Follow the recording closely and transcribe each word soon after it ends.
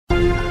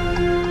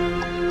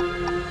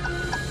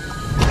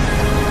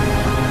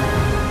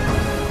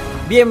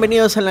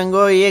Bienvenidos a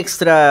Langoy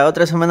Extra,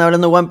 otra semana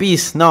hablando de One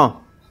Piece.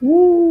 No,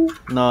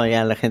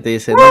 ya la gente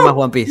dice, no más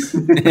One Piece.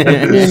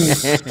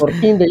 Por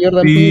fin de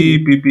Jordan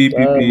Pi.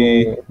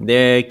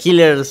 The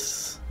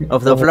Killers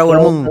of the Flower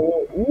Moon.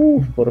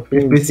 Por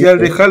fin. Especial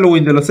de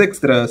Halloween de los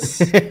extras.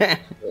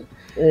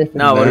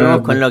 No,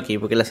 volvemos con Loki,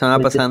 porque la semana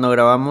pasada no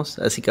grabamos,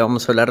 así que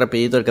vamos a hablar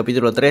rapidito del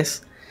capítulo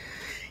 3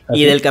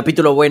 y del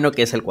capítulo bueno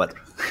que es el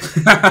 4.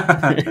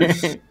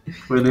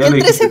 Bueno, el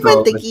 3 es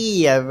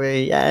mantequilla,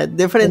 ya,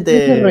 de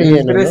frente.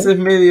 El 3 es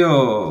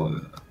medio...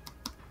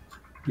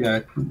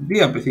 Ya,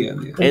 digan.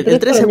 El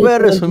 3 se puede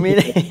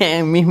resumir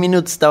en mis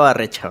minutos estaba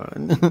recha.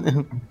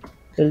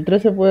 El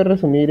 3 se puede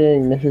resumir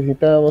en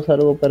necesitábamos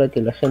algo para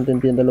que la gente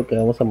entienda lo que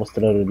vamos a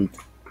mostrar ahorita.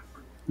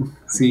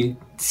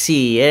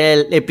 Sí,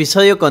 el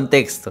episodio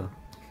contexto.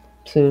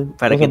 Sí.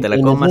 Para que te la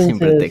comas sin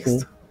pretexto.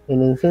 Sí.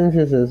 En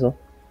esencia es eso.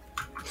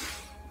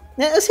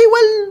 Es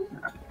igual,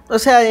 o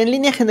sea, en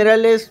líneas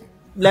generales,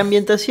 la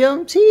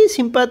ambientación, sí,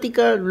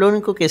 simpática. Lo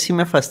único que sí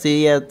me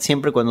fastidia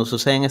siempre cuando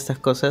suceden estas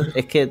cosas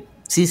es que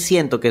sí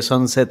siento que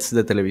son sets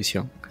de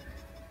televisión.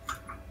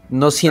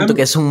 No siento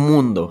que es un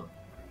mundo.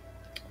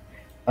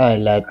 Ah,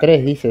 la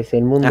 3 dices,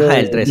 el mundo. Ajá,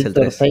 el 3.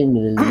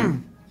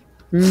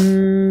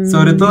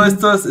 Sobre todo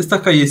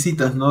estas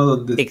callecitas, ¿no?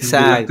 Donde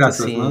exacto, las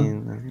casas, sí.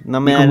 ¿no? No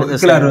me como, da,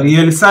 claro, y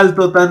el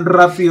salto tan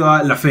rápido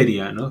a la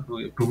feria, ¿no?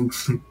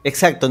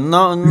 Exacto,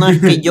 no es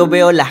que yo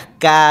veo las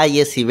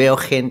calles y veo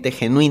gente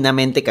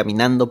genuinamente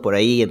caminando por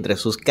ahí entre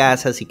sus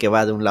casas y que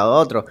va de un lado a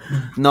otro.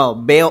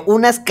 No, veo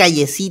unas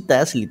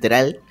callecitas,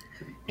 literal,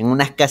 en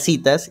unas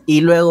casitas,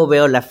 y luego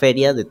veo la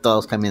feria de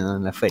todos caminando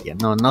en la feria.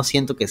 No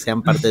siento que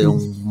sean parte de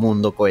un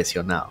mundo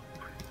cohesionado.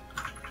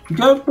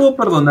 Yo puedo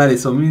perdonar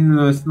eso, a mí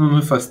no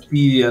me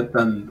fastidia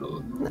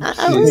tanto, ¿no?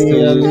 A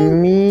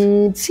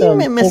mí sí,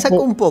 me saca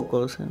un poco.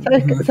 O sea.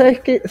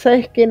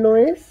 ¿Sabes qué no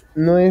es?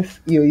 No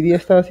es, y hoy día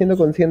estaba siendo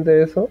consciente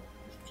de eso,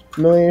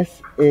 no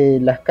es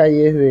las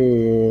calles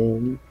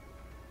de...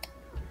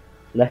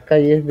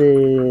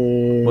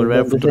 ¿Volver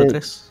al futuro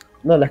 3?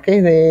 No, las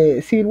calles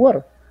de Civil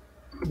War,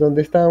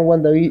 donde están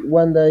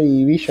Wanda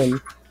y Vision,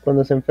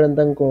 cuando se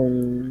enfrentan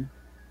con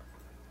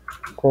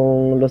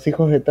los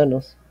hijos de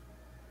Thanos.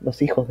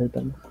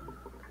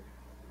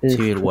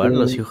 Civil War,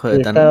 los hijos de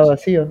Thanos. Estaba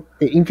vacío.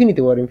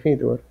 Infinity War.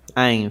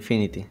 Ah,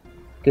 Infinity.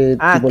 Que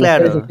claro. Las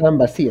calles estaban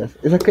vacías.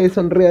 Esas calles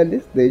son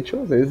reales, de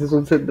hecho. O sea, ese es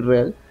un set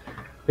real.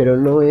 Pero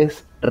no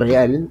es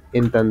real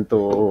en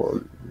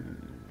tanto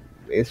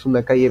es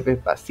una calle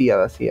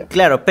vacía.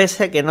 Claro,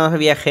 pese a que no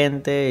había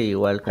gente,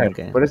 igual como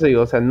que... Por eso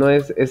digo, o sea, no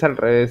es al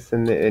revés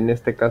en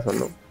este caso,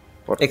 ¿no?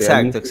 Porque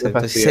exacto.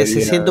 Se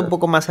siente un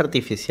poco más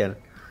artificial.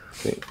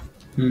 Sí.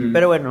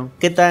 Pero bueno,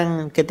 ¿qué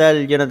tal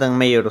Jonathan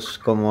Mayors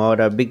como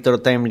ahora Victor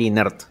Timely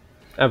Nerd?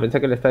 Pensé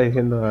que le estaba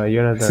diciendo a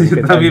Jonathan. Sí,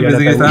 yo también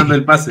pensé que estaba dando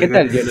el pase. ¿Qué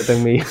tal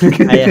Jonathan Mayors?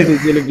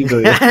 El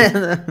episodio.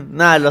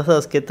 Nada, los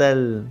dos, ¿qué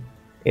tal?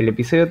 ¿El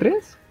episodio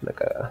 3? La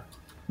cagada.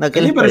 No, ¿qué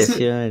les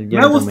pareció? Me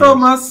ha gustado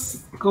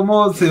más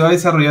cómo se va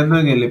desarrollando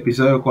en el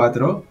episodio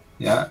 4,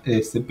 ya,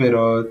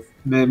 pero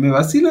me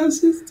vacila,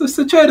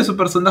 está chévere su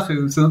personaje,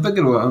 se nota que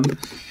lo van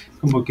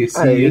como que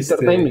sí, Victor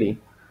Timely.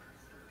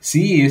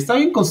 Sí, está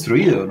bien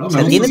construido, ¿no? O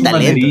sea, tiene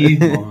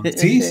talento.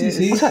 Sí.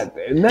 O sea,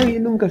 nadie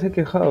nunca se ha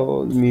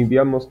quejado, ni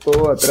digamos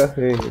todo atrás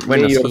de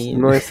Mayors, sí.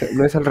 no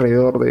es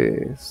alrededor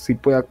de si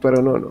puede actuar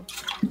o no.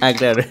 Ah,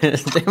 claro,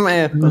 el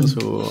tema es con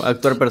su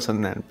actor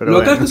personal. Pero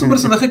lo que es que es un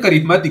personaje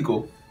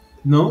carismático,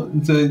 ¿no?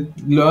 O sea,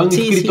 lo han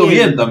escrito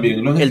bien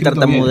también. El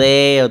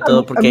tartamudeo, bien.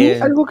 Todo, porque... A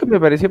mí, algo que me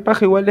pareció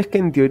paja igual es que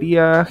en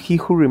teoría He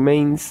Who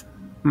Remains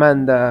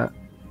manda...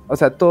 O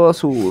sea, todo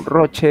su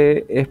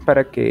roche es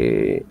para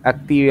que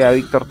active a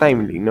Victor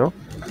Timely, ¿no?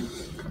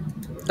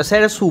 O sea,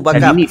 era su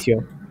backup.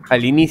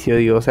 Al inicio,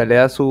 digo, o sea, le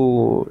da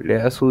su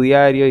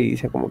diario y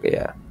dice como que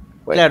ya...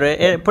 Bueno,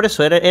 claro, por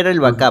eso era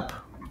el backup.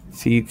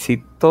 Si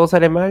todo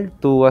sale mal,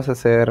 tú vas a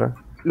hacer...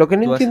 Lo que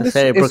no entiendo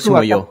es su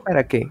backup yo.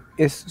 ¿Para qué?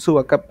 ¿Es su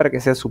backup para que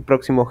sea su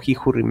próximo He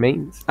Who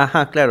Remains?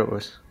 Ajá, claro,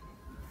 pues.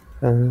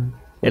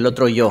 El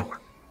otro yo.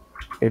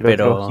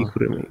 Otro He Who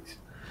Remains.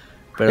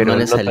 Pero no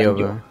le salió,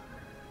 bro.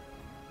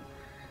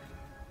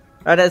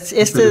 Ahora,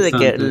 de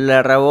que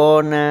la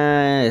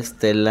Rabona,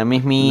 la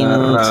Miss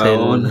Minutes,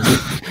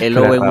 el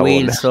Owen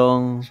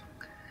Wilson,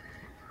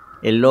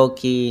 el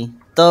Loki,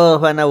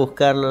 todos van a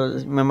buscarlo.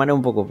 Me marea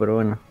un poco, pero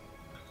bueno.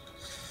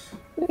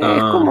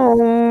 Es como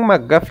un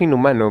McGuffin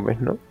humano,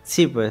 pues, ¿no?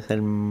 Sí, pues,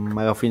 el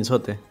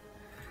McGuffinzote.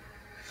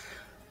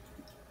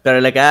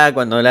 Pero la cagada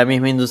cuando la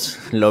Miss Minutes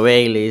lo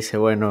ve y le dice,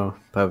 bueno,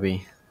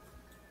 papi,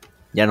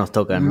 ya nos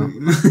toca, ¿no?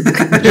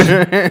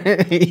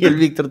 Y el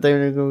Víctor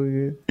también como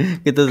que...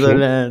 ¿Qué estás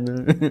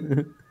hablando?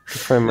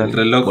 El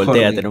reloj.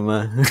 Voltéate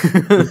nomás.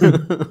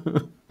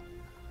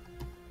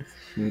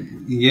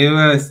 Y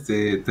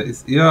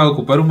iba a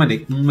ocupar un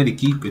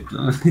maniquí,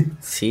 ¿no?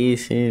 Sí,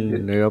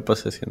 lo iba a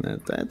posesionar.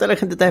 Toda la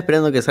gente estaba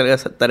esperando que salga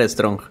Tara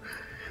Strong.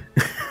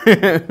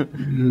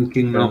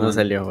 Pero no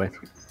salió, bueno.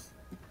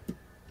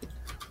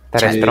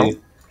 ¿Tara Strong?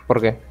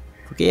 ¿Por qué?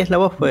 Porque ella es la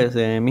voz, pues,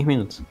 de Miss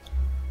Minutes.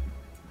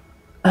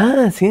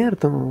 Ah,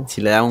 cierto.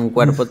 Si le da un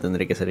cuerpo,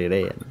 tendré que salir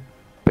ella, ¿no?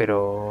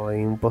 pero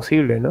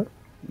imposible, ¿no?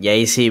 Y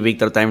ahí sí,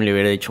 Victor Time le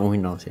hubiera dicho, uy,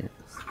 no, sí.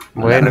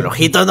 Bueno. El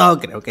relojito no,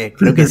 creo que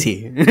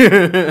sí.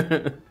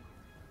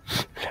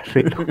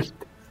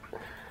 Relojito.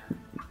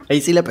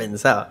 Ahí sí la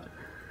pensaba.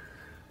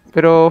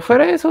 Pero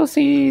fuera de eso,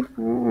 sí,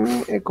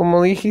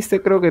 como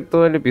dijiste, creo que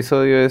todo el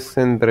episodio es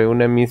entre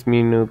una Miss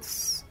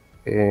Minutes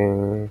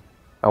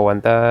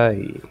aguantada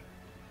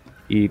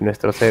y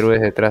nuestros héroes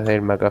detrás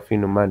del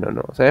McGuffin humano,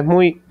 ¿no? O sea, es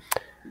muy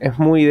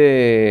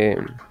de...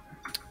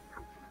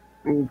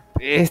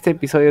 Este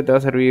episodio te va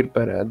a servir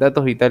para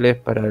datos vitales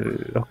para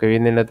los que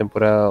vienen en la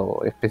temporada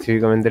o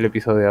específicamente el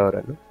episodio de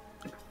ahora, ¿no?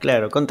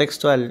 Claro,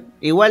 contextual.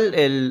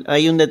 Igual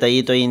hay un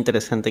detallito ahí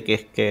interesante que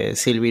es que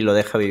Sylvie lo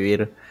deja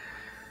vivir.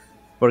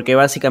 Porque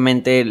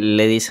básicamente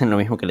le dicen lo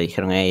mismo que le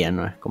dijeron a ella,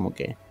 ¿no? Es como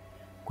que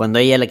cuando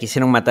a ella la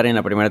quisieron matar en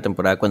la primera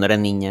temporada, cuando era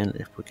niña,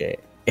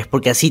 es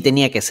porque así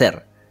tenía que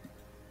ser.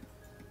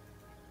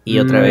 Y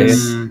otra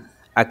vez,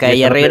 acá Y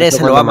ella eso regresa,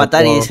 pensó lo va a cuando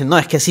matar y mató. dice, no,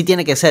 es que así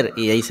tiene que ser.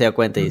 Y ahí se da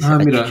cuenta y dice,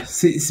 "Ay, Mira, chucha".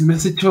 sí me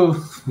has hecho...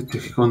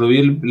 Cuando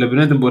vi la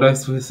primera temporada,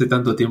 esto hace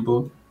tanto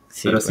tiempo...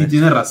 Sí, pero sí pues.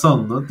 tiene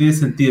razón, ¿no? Tiene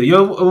sentido.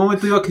 Yo un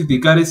momento iba a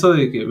criticar eso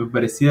de que me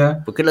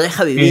parecía ¿Por qué lo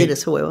deja vivir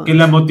ese huevón? que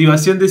la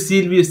motivación de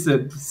Sylvie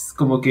es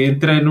como que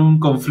entra en un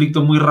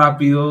conflicto muy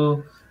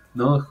rápido,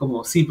 ¿no? Es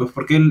como, sí, pues,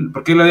 ¿por qué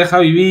lo deja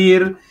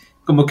vivir?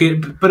 Como que,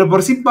 pero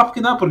por sí, más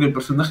que nada, porque el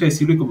personaje de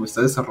Sylvie, como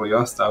está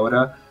desarrollado hasta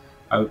ahora,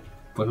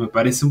 pues me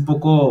parece un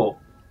poco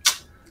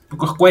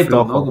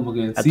escueto, Flojo. ¿no? Como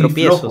que, A sí,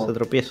 tropiezos, flojo. a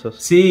tropiezos.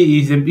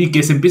 Sí, y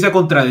que se empieza a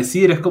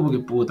contradecir, es como que,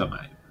 puta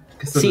madre.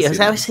 ¿Qué estás Sí, o sea,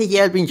 haciendo? a veces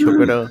llega el pincho,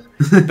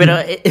 pero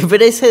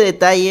ese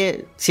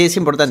detalle sí es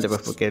importante,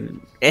 pues, porque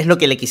es lo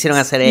que le quisieron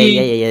hacer a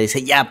ella y ella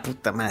dice, ya,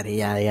 puta madre,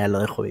 ya lo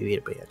dejo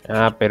vivir. Pues,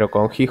 Ah, pero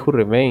con He Who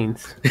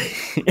Remains.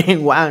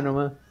 Guau,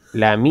 nomás.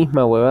 La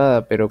misma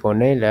huevada, pero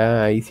con él,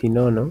 ahí sí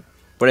no.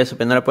 Por eso,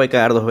 pero no la puede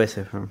cagar dos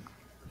veces. ¿No?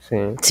 Sí.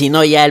 Si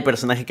no, ya el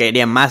personaje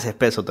caería más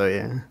espeso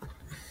todavía.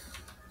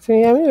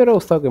 Sí, a mí me hubiera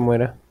gustado que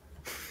muera.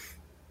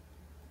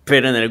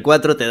 Pero en el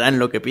 4 te dan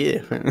lo que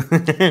pides.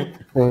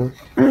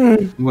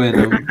 Sí.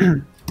 Bueno,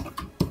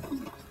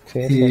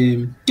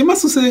 Sí. ¿qué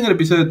más sucede en el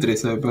episodio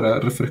 3? Para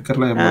refrescar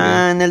la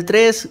memoria. En el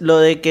 3, lo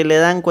de que le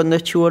dan cuando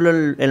es chibolo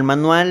el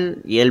manual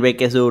y él ve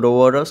que es de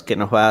Ouroboros, que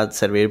nos va a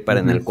servir para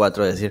en el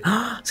 4 decir,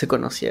 ¡ah! Se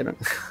conocieron.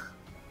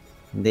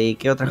 De ahí,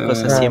 ¿qué otras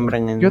cosas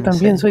siembran en Yo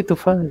también ese? soy tu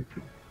fan.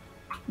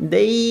 De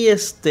ahí,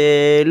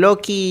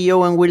 Loki y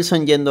Owen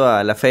Wilson yendo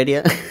a la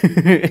feria.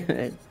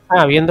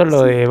 Viendo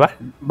lo de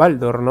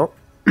Baldor, ¿no?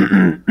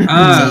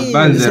 Sí,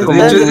 Balder. se De están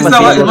hecho,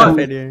 paseando en la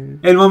feria.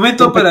 el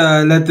momento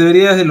para las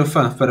teorías de los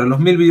fans, para los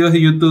 1000 videos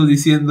de YouTube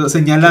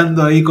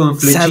señalando ahí con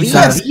flechitas.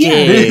 ¿Sabías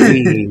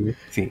que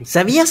Sí.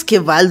 ¿Sabías que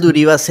Baldur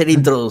iba a ser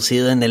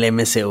introducido en el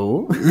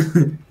MCU?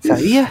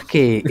 ¿Sabías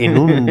que en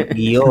un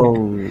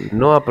guión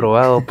no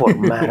aprobado por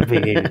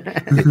Marvel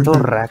de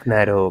Thor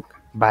Ragnarok,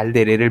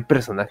 Balder era el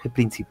personaje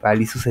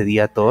principal y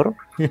sucedía a Thor?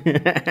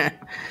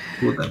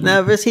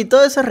 No, pero sí,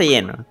 todo eso es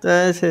relleno. Todo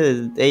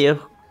ese, ellos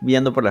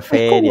viendo por la Es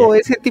feria. como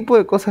ese tipo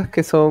de cosas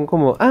que son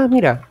como,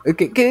 mira,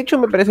 que de hecho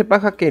me parece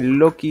paja que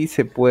Loki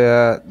se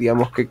pueda,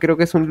 digamos, que creo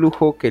que es un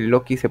lujo que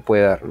Loki se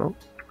puede dar, ¿no?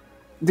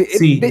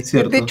 Sí, es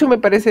cierto. De hecho me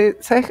parece,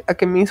 ¿sabes a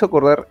qué me hizo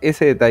acordar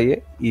ese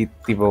detalle? Y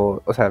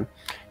tipo, o sea,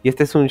 y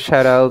este es un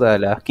shout out a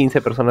las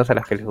 15 personas a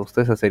las que les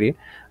gustó esa serie,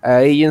 a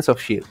Agents of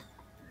S.H.I.E.L.D.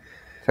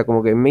 O sea,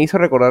 como que me hizo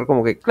recordar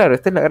como que, claro,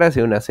 esta es la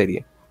gracia de una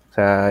serie. O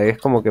sea, es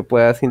como que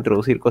puedas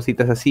introducir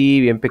cositas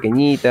así, bien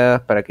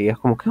pequeñitas, para que digas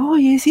como que,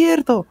 oye, es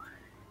cierto.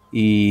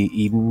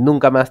 Y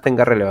nunca más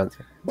tenga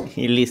relevancia.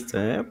 Y listo,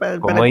 ¿eh? Para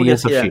Como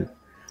Agents of curiosidad.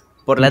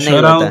 S.H.I.E.L.D. Por la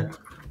anécdota.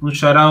 Un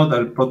shout out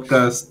al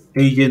podcast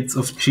Agents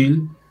of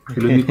Chill,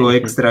 el único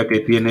extra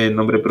que tiene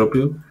nombre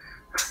propio.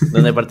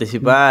 Donde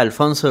participa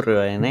Alfonso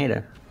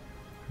Rivadeneira.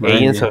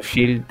 Agents of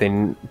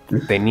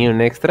S.H.I.E.L.D. tenía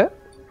un extra.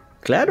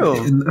 Claro.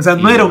 O sea,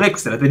 no era un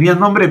extra, tenía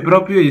nombre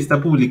propio y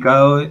está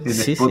publicado en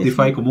Sí,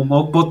 Spotify sí. como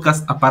un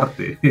podcast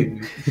aparte.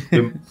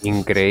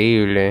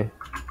 Increíble.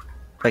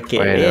 Para que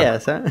Bueno,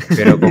 veas, ¿ah?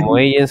 Pero como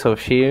Agents of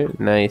S.H.I.E.L.D.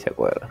 nadie se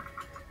acuerda.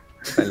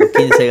 Para los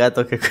 15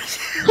 gatos que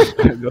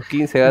Los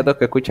 15 gatos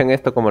que escuchan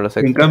esto como los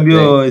En extras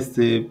cambio,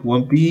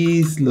 One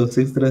Piece, los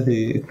extras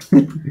de...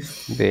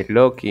 de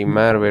Loki,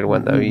 Marvel,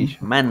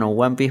 WandaVision. Mano,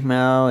 One Piece me ha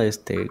dado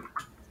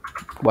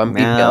One me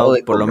Piece ha me ha dado dado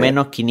de por lo comer.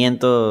 menos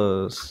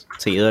 500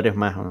 seguidores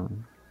más, ¿no?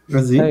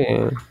 ¿Así? Está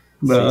bien.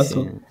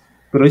 Bravazo. Sí.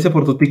 Pero hice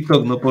por tu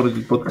TikTok, no por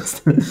el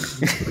podcast.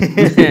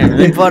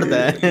 No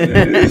importa.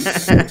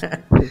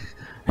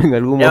 En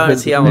algún Ya,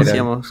 momento.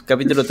 sigamos.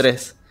 Capítulo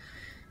 3.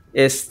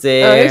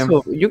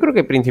 Eso. Yo creo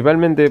que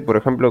principalmente, por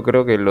ejemplo,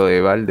 creo que lo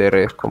de Balder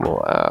es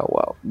como,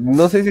 wow.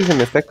 No sé si se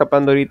me está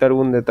escapando ahorita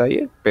algún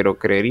detalle, pero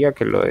creería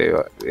que lo de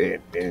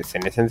es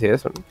en esencia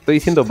eso, ¿no? Estoy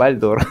diciendo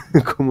Baldor,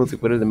 como si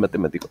fuera el de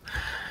matemático.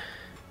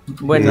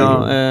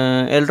 Bueno,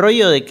 el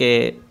rollo de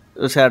que,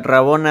 o sea,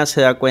 Rabona se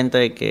da cuenta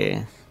de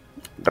que,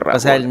 o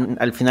sea,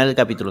 al final del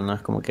capítulo, ¿no?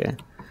 Es como que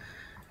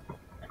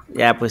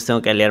ya pues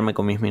tengo que aliarme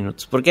con mis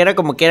minutos. Porque era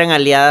como que eran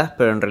aliadas,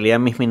 pero en realidad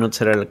mis minutos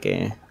era el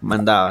que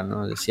mandaba,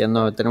 ¿no? Decían,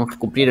 no, tenemos que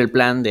cumplir el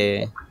plan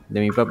de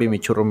mi papi, mi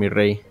churro, mi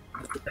rey.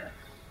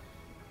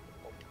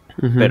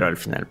 pero al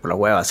final, por las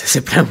huevas,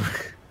 ese plan.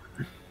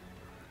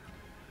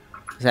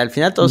 O sea, al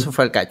final todo se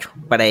fue al cacho,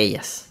 para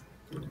ellas.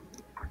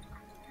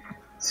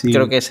 Sí.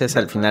 Creo que ese es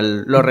al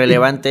final lo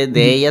relevante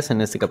de ellas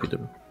en este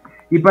capítulo.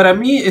 Y para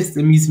mí,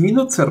 Miss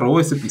Minutes se robó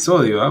ese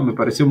episodio, ¿ah? Me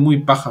pareció muy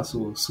paja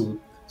su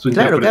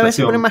Claro, cada vez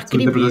se pone más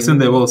creepy. interpretación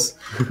de voz.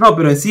 No,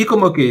 pero en sí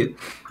como que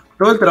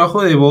todo el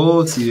trabajo de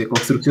voz y de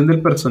construcción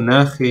del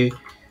personaje,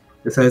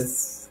 o sea,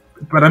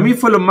 para mí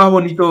fue lo más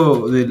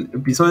bonito del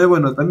episodio,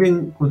 bueno,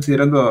 también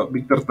considerando a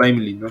Victor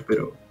Timely, ¿no?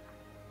 Pero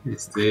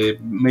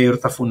medio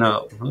está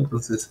funado, ¿no?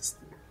 Entonces,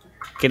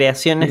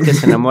 Creaciones que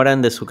se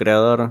enamoran de su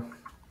creador.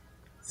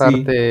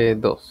 Parte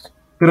 2.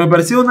 Pero me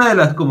pareció una de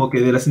las como que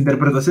de las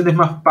interpretaciones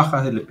más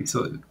pajas del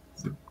episodio.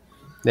 Sí.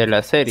 De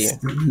la serie.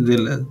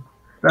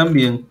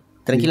 También.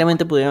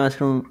 Tranquilamente pudieron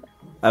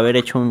haber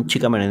hecho un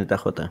Chica Marioneta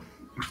J.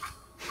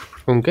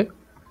 ¿Un qué?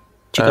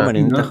 Chica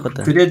Marioneta ¿no?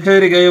 J. Sería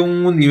chévere que haya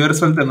un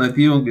universo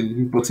alternativo que es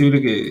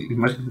imposible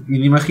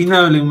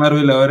inimaginable en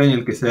Marvel ahora, en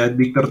el que sea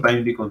Victor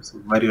Timely con su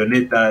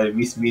marioneta de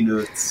Miss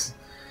Minutes.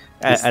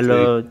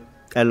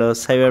 A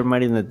los Cyber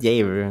Marionette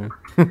Jaeger.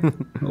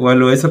 O a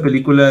lo de esa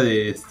película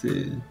de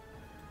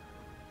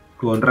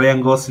con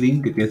Ryan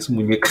Gosling, que tiene su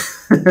muñeca.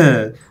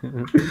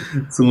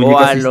 Su muñeca O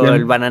a System.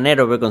 el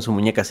bananero, ve, con su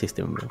muñeca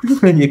System, bro.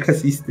 Muñeca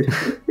System.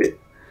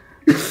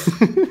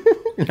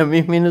 La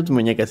misma Minute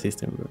muñeca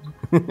System, bro.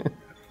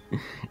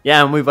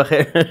 Ya, muy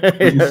pajero.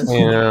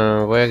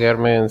 No, voy a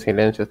quedarme en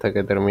silencio hasta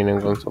que terminen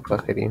con su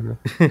pajerismo.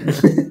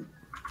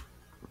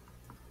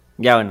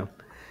 Ya, bueno.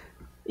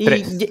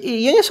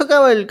 Y en eso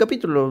acaba el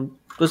capítulo.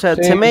 O sea,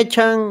 Sí. se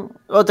mechan,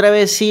 otra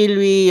vez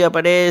Sylvie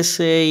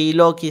aparece y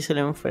Loki se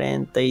le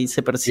enfrenta y se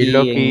Y persigue.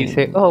 Loki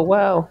dice, oh,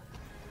 wow,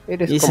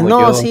 eres Y dice, como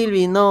no, yo.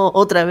 Sylvie, no,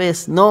 otra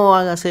vez, no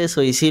hagas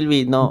eso. Y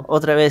Sylvie, no,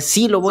 otra vez,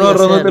 sí lo voy a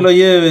Zorro, hacer. no te lo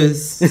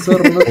lleves.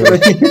 Zorro, no te lo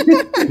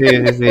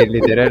lleves. Sí,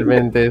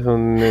 literalmente es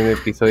un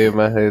episodio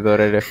más de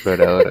Dora la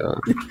Exploradora. ¿No?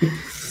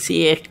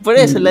 Sí, es por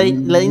eso, la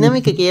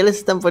dinámica que ya les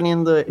están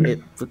poniendo,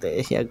 puta,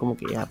 decía como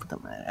que ya, puta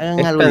madre, hagan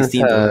Es algo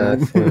cansada,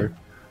 distinto. sí.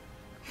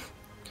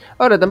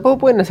 Ahora, tampoco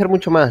pueden hacer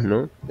mucho más,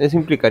 ¿no? Eso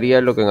implicaría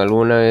lo que en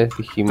alguna vez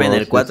dijimos. En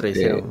el 4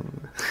 dice.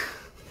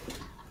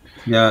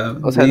 Ya,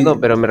 O sea, no,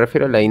 pero me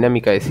refiero a la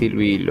dinámica de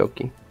Sylvie y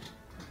Loki.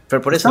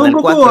 Pero por eso está en un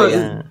el poco 4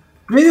 ya.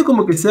 medio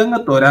como que se han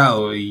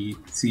atorado y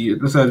sí,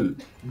 o sea,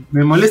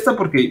 me molesta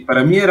porque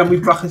para mí era muy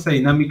paja esa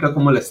dinámica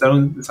como la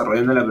estaban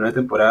desarrollando en la primera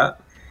temporada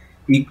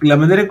y la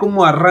manera en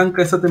cómo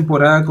arranca esa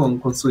temporada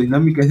con su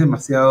dinámica es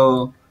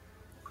demasiado,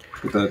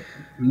 puta,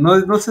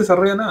 no se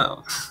desarrolla nada.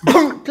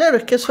 Claro,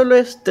 es que solo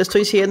es te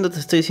estoy siguiendo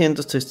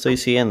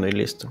y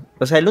listo.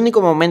 O sea, el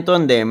único momento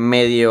donde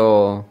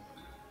medio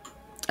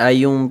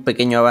hay un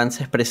pequeño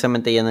avance es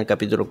precisamente ya en el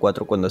capítulo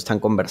 4 cuando están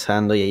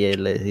conversando y ella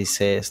le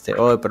dice,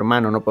 oh, pero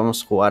hermano, no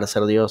podemos jugar a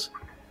ser Dios.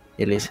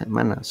 Y él le dice,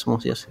 hermana,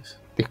 somos dioses.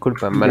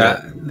 Disculpa, mana,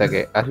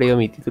 ¿has leído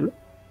mi título?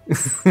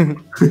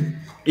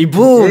 Y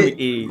 ¡boom!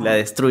 Y la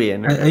destruye,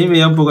 ¿no? A mí me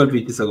da un poco el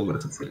pinche esa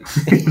conversación.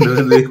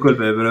 No, disculpe,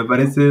 pero me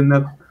parece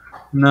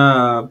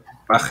una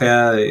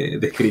pajeada de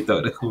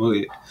escritores. Como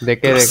que, ¿De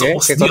qué?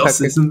 somos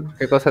dioses.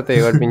 ¿Qué cosa te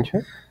llegó al pincho?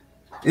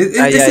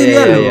 Ese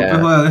diálogo,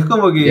 pues, bueno, es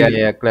como que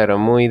Ya, claro,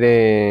 muy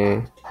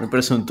de... Muy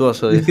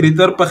presuntuoso. de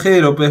escritor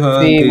pajero, pues,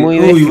 Sí, que, muy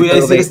de uy, voy a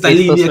escritor decir de esta esto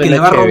línea que suena le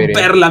va a chévere.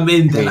 romper la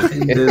mente a la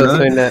gente,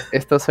 ¿no?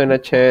 Esto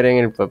suena chévere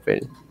en el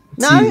papel.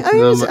 No, Sí,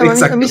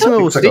 a mí sí me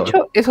gustó. De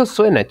hecho, eso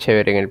suena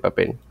chévere en el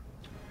papel.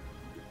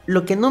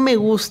 Lo que no me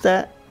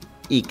gusta,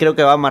 y creo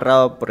que va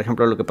amarrado, por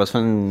ejemplo, a lo que pasó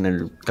en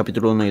el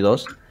capítulo 1 y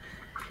 2,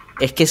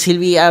 es que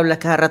Sylvie habla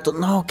cada rato,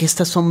 no, que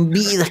estas son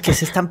vidas que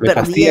se están Me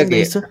fastidia perdiendo.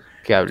 Y eso,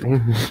 que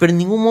hable. pero en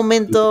ningún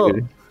momento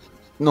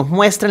nos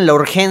muestran la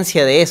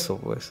urgencia de eso,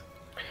 pues.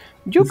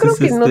 Yo creo Ese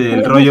que es no el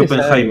es rollo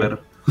necesario. Oppenheimer.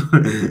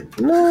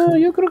 No,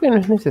 yo creo que no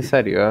es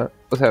necesario, ¿ah?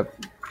 O sea,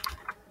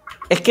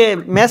 Es que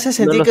me hace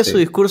sentir lo que sé. su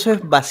discurso es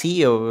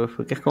vacío,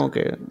 porque es como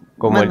que...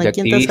 como "Mana, el de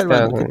 ¿quién te está activista,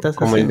 salvando? ¿Qué estás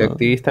como el de haciendo?".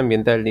 activista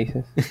ambiental,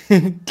 dices.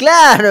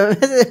 Claro,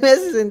 me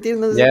hace sentir,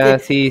 no sé Ya,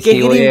 qué, sí, qué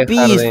sí, voy a dejar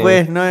Greenpeace, de,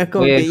 pues, ¿no? Es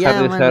como voy a que dejar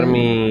ya, de usar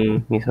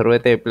mano. mi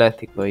sorbete de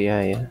plástico,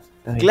 ya.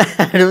 Está bien,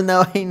 Claro, una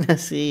vaina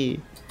así.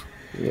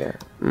 ya.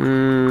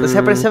 O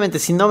sea, precisamente,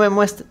 si no me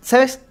muestra...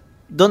 ¿Sabes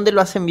dónde lo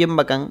hacen bien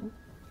bacán?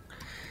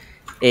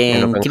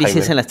 En Oppenheimer.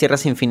 Crisis en las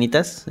Tierras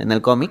Infinitas, en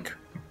el cómic.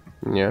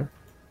 Ya.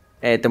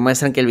 Te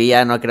muestran que el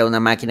villano ha creado una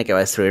máquina que va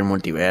a destruir el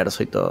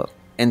multiverso y todo.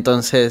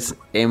 Entonces,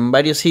 en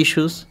varios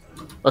issues...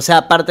 O sea,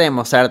 aparte de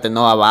mostrarte,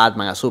 ¿no? A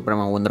Batman, a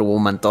Superman, Wonder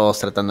Woman, todos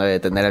tratando de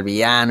detener al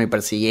villano y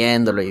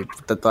persiguiéndolo y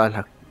todas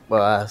las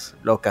cosas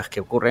locas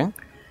que ocurren.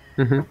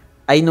 Ujú.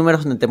 Hay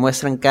números donde te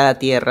muestran cada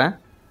tierra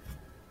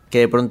que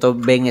de pronto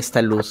ven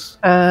esta luz.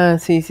 Ah,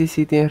 sí,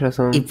 tienes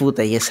razón. Y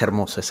puta, y es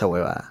hermoso esa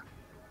huevada.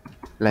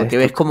 La Porque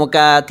de- ves como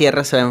cada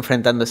tierra se va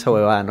enfrentando a esa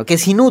huevada, ¿no? Que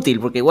es inútil,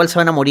 porque igual se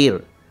van a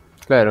morir.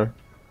 Claro.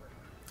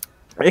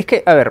 Es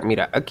que, a ver,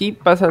 mira, aquí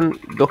pasan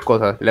dos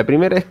cosas. La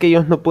primera es que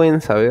ellos no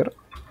pueden saber,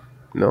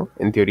 ¿no?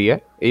 En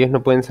teoría. Ellos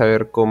no pueden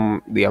saber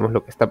cómo, digamos,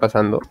 lo que está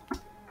pasando.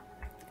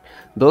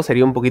 Dos,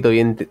 sería un poquito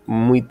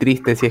muy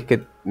triste si es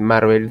que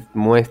Marvel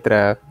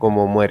muestra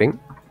cómo mueren.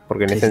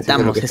 porque en esencia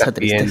es lo que Necesitamos esa estás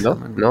pidiendo,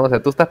 tristeza, ¿no? O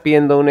sea, tú estás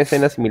pidiendo una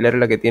escena similar a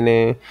la que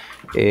tiene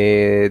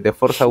The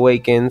Force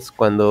Awakens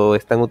cuando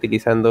están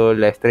utilizando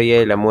la Estrella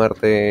de la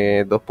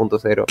Muerte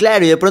 2.0.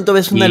 Claro, y de pronto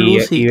ves una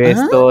luz y... y ves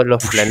 ¿ah? todos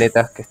los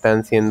planetas que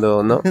están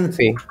siendo, ¿no?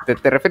 Sí,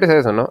 te refieres a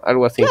eso, ¿no?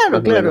 Algo así. Claro, más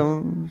o menos.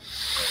 claro.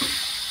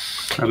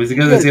 A veces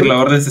quieres decir la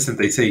Orden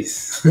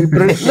 66.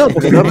 No,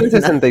 porque la Orden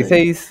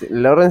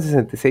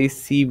 66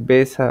 sí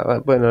ves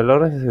bueno, la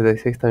Orden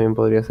 66 también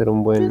podría ser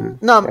un buen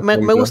No, me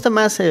ejemplo. gusta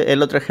más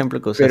el otro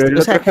ejemplo que usaste. Pero el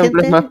O sea, otro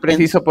ejemplo es gente más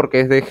preciso porque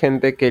es de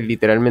gente que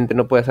literalmente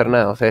no puede hacer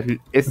nada. O sea,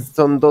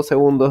 son 2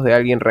 segundos de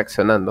alguien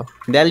reaccionando.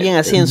 de alguien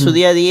así en su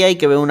día a día y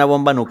que ve una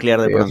bomba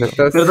nuclear de Sí, o pronto. sea,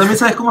 estás- Pero también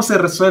sabes cómo se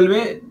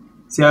resuelve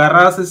si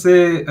agarrabas a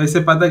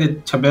ese pata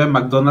que chambeaba en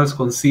McDonald's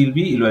con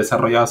Sylvie y lo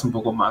desarrollabas un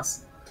poco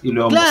más. Y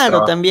luego Claro,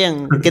 mostraba.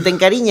 también. Que te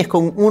encariñes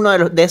con uno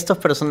de estos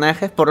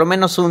personajes, por lo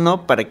menos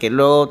uno, para que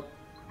luego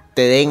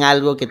te den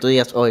algo que tú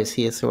digas, oye,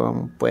 sí, ese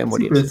puede Sí,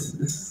 morir.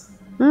 pues,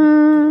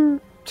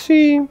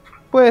 sí,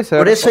 puede ser.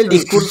 Por eso el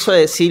discurso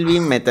de Sylvie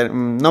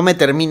no me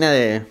termina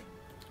de...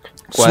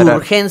 Cuadrar. Su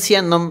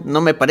urgencia no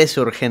me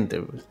parece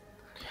urgente. Pues.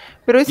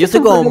 Pero ese Yo es estoy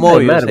un como problema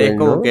de Mobius, Marvel, es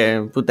como ¿no?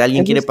 que, puta,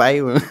 alguien Ese quiere es- pay,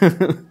 güey.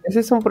 Ese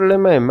es un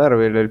problema de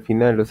Marvel al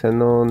final, o sea,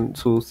 no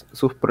sus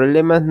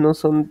problemas no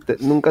son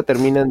nunca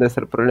terminan de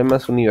ser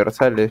problemas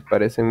universales,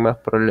 parecen más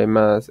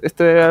problemas.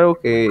 Esto era algo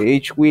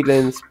que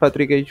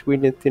Patrick H.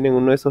 Willens tiene en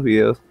uno de esos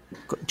videos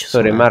Concha su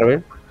sobre madre.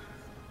 Marvel,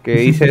 que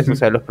dice eso, o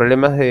sea, los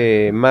problemas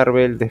de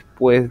Marvel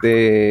después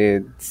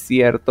de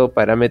cierto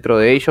parámetro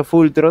de Age of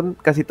Ultron,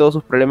 casi todos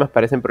sus problemas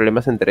parecen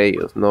problemas entre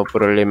ellos, no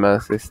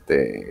problemas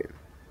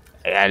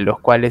a los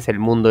cuales el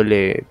mundo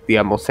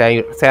digamos,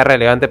 sea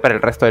relevante para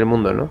el resto del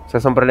mundo, ¿no? O sea,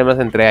 son problemas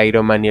entre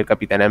Iron Man y el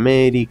Capitán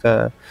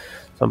América,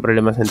 son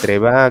problemas entre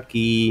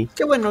Bucky.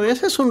 Que bueno,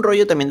 ese es un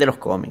rollo también de los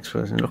cómics,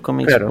 pues. En los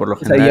cómics Claro, por lo o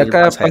sea, y general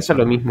acá pasa eso,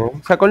 lo ¿no? mismo.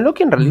 O sea, con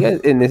Loki en realidad,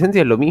 en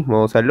esencia es lo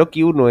mismo. O sea,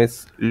 Loki 1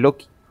 es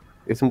Loki.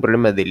 Es un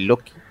problema de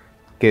Loki.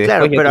 Que después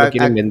Claro, ya te pero lo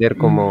quieren vender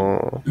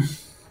como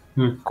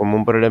mm.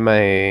 un problema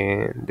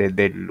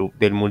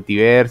del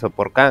multiverso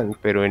por Kang,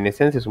 pero en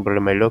esencia es un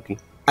problema de Loki.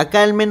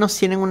 Acá al menos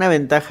tienen una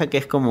ventaja que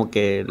es como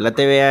que la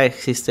TVA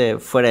existe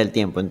fuera del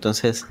tiempo.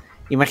 Entonces,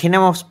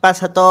 imaginemos,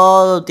 pasa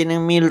todo,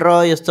 tienen 1000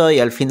 rollos, todo, y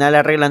al final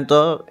arreglan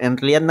todo. En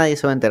realidad nadie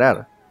se va a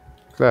enterar.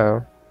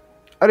 Claro.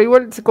 Ahora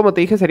igual, como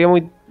te dije, sería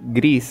muy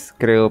gris,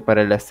 creo,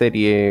 para la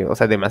serie. O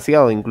sea,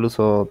 demasiado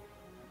incluso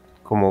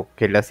como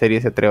que la serie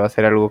se atreva a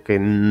hacer algo que,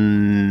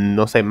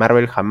 no sé,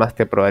 Marvel jamás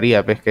te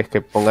aprobaría. ¿Ves? Que es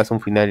que pongas un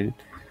final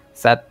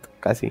sad,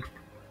 casi.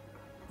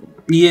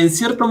 Y en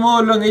cierto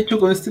modo lo han hecho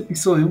con este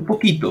episodio, un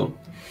poquito,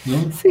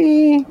 ¿no?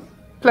 Sí,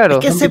 claro.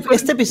 Es que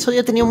este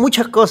episodio ha tenido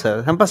muchas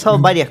cosas, han pasado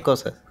varias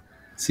cosas.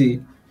 Sí.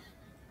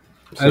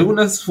 Sí.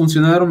 Algunas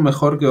funcionaron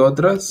mejor que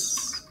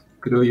otras,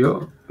 creo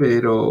yo,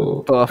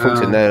 pero... Todas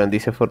funcionaron,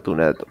 dice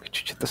Fortunato. ¿Qué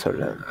chucha estás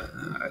hablando?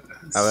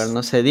 A ver,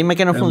 no sé, dime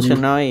que no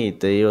funcionó y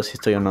te digo si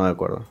estoy o no de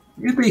acuerdo.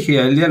 Yo te dije,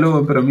 el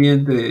diálogo para mí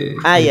entre...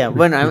 Ah, ya,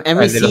 bueno, a mí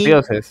El de los sí,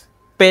 dioses.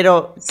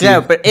 pero, Sí.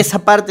 claro, pero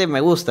esa parte me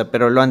gusta,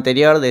 pero lo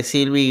anterior de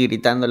Sylvie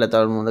gritándole a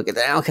todo el mundo que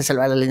tenemos que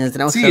salvar a las líneas,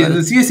 tenemos que Sí,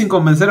 salvar... sigue sin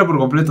convencer por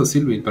completo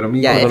Sylvie, para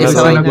mí. Ya, por esa lo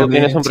menos vaina tú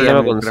Tienes un sí, problema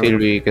a mí, con pero-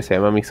 Sylvie que se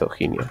llama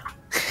misoginia.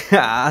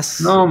 Ah,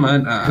 No,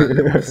 man,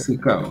 sí,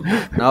 cabrón.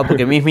 no,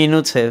 porque Miss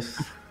Minutes es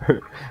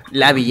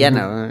la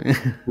villana.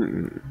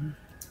 ¿no?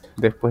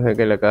 Después de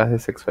que la acabas de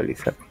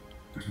sexualizar.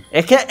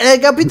 Es que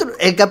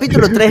el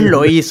capítulo 3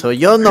 lo hizo,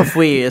 yo no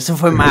fui, eso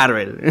fue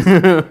Marvel.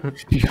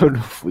 Yo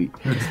no fui.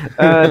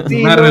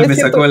 Sí, Marvel no, me es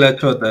cierto, sacó la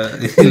chota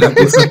y la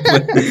puso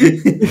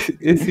pues.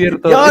 es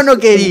cierto. Yo no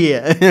quería.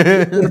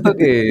 Es cierto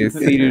que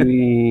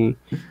Sylvie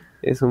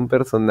es un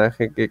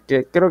personaje que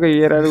creo que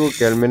ya era algo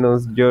que al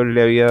menos yo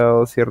le había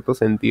dado cierto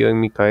sentido en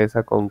mi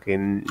cabeza con que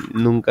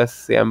nunca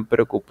se han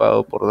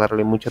preocupado por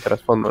darle mucho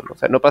trasfondo, ¿no? O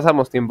sea, no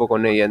pasamos tiempo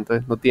con ella,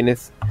 entonces no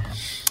tienes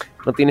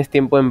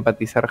tiempo de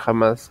empatizar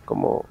jamás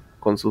como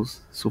con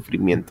sus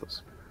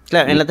sufrimientos.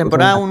 Claro, en la Cosas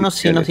temporada 1 sí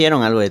artificiales. nos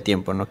dieron algo de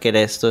tiempo, ¿no? Que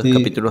era estos Sí.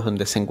 capítulos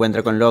donde se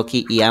encuentra con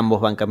Loki y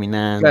ambos van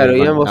caminando. Claro, y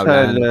van ambos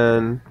hablando.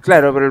 hablan.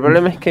 Claro, pero el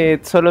problema es que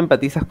solo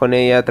empatizas con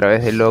ella a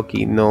través de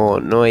Loki,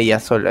 no ella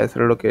sola. Eso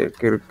es lo que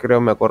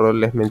creo, me acuerdo,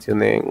 les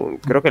mencioné.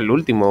 Creo que el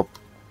último.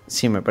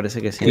 Sí, me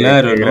parece que sí.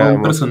 Claro, que ¿no? Un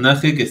grabamos.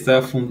 personaje que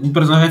un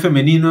personaje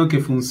femenino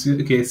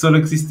que solo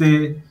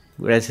existe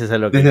Gracias a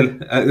Loki.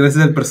 gracias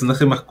al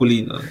personaje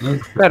masculino, ¿no?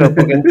 Claro,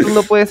 porque tú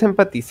no puedes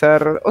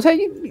empatizar. O sea,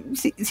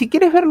 si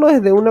quieres verlo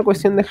desde una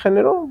cuestión de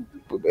género,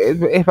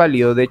 es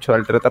válido, de hecho,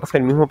 al tratarse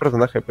del mismo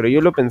personaje. Pero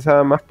yo lo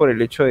pensaba más por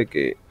el hecho de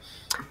que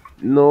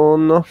no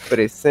nos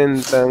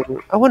presentan.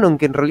 Bueno,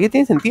 aunque en realidad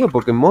tiene sentido,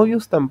 porque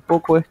Mobius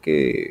tampoco es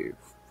que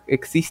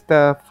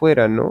exista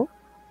fuera, ¿no?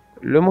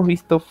 Lo hemos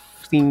visto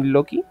sin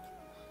Loki.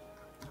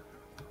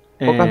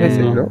 Pocas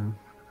veces, ¿no?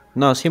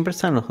 No, siempre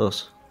están los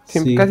dos.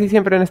 Sí. Casi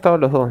siempre han estado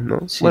los dos,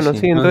 ¿no? Sí, Bueno, sí.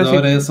 sí, entonces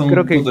Ahora sí, ya son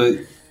creo que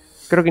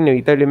puto-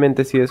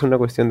 inevitablemente sí es una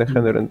cuestión de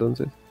género,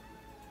 entonces.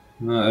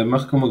 No,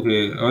 además como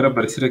que ahora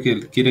pareciera que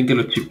quieren que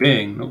los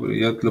chipeen, ¿no? Porque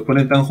ya los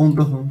ponen tan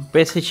juntos, ¿no?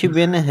 Pero ese chip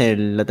viene desde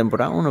la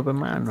temporada 1, pues,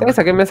 mano. ¿Sabes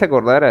a qué me hace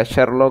acordar? A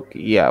Sherlock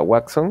y a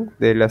Watson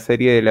de la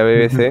serie de la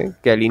BBC,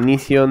 que al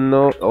inicio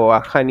no, o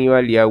a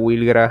Hannibal y a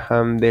Will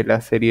Graham de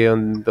la serie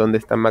donde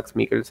está Max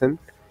Mikkelsen,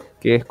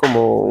 que es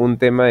como un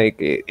tema de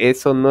que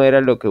eso no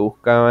era lo que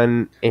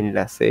buscaban en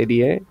la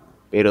serie,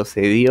 pero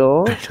se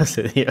dio No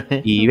se dio,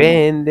 ¿eh? y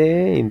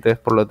vende, y entonces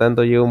por lo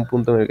tanto llega un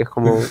punto en el que es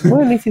como,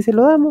 bueno, ¿y si se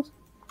lo damos?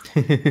 Y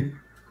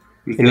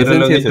En que ahora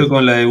lo han esencia es hecho eso.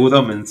 con la de Good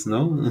Omens,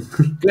 ¿no?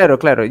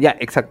 Claro, ya,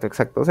 exacto.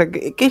 O sea,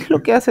 ¿qué es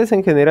lo que haces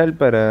en general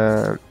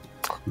para,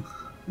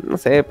 no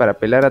sé, para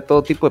apelar a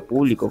todo tipo de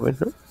público,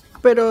 pues, ¿no?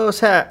 Pero, o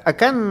sea,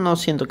 acá no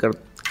siento que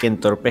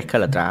entorpezca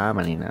la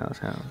trama ni nada, o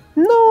sea.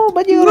 No,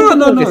 va a llegar un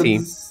punto que sí.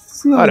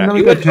 Es una Ahora,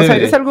 dinámica igual, o sea,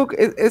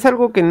 chévere. es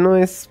algo que no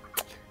es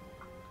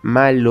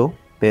malo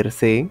per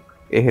se,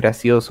 es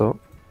gracioso,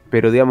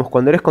 pero digamos,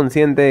 cuando eres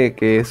consciente de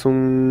que es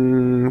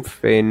un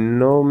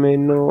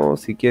fenómeno,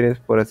 si quieres,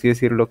 por así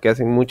decirlo, que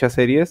hacen muchas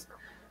series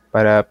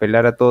para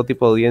apelar a todo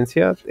tipo de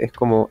audiencia, es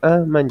como,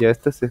 man, ya,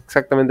 esto es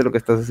exactamente lo que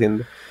estás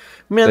haciendo.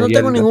 Mira, no Entonces ya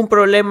tengo ningún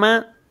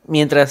problema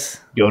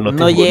mientras Yo no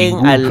no tengo lleguen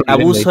ningún al problema,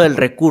 abuso dice. del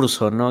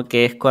recurso, ¿no?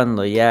 Que es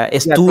cuando ya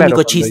es Ya, tu claro, único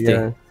cuando chiste.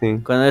 ya, sí.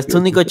 Cuando es tu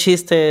único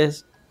chiste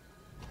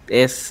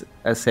es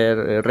hacer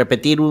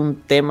repetir un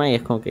tema y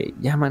es como que,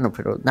 ya, mano,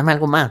 pero dame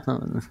algo más, ¿no?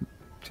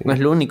 Sí. No es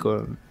lo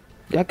único.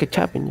 Ya que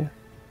chapen, ya.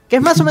 Que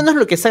es más o menos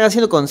lo que están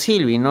haciendo con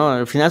Sylvie, ¿no?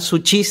 Al final su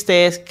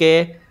chiste es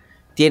que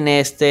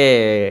tiene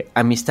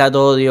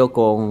amistad-odio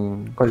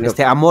con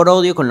Loki.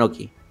 amor-odio con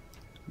Loki.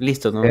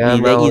 Listo, ¿no? Se Y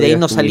ama, de odia ahí a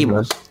nos sí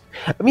misma. salimos.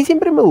 A mí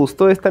siempre me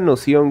gustó esta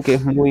noción que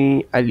es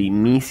muy al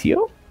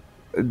inicio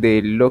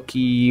de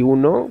Loki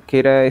 1, que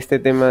era este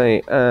tema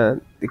de,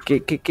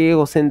 ¿qué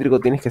egocéntrico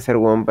tienes que ser,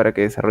 weón, para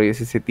que desarrolles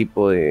ese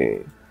tipo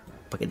de...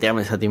 Para que te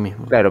ames a ti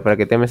mismo. Claro, para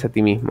que te ames a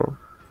ti mismo.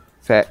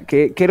 O sea,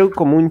 que era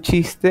como un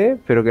chiste,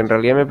 pero que en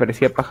realidad me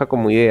parecía paja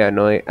como idea,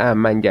 ¿no? De,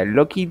 man, ya,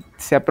 Loki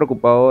se ha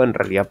preocupado en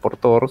realidad por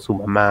Thor, su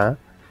mamá,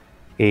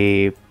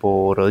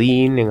 por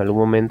Odín en algún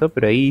momento,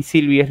 pero ahí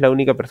Sylvie es la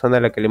única persona a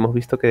la que le hemos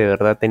visto que de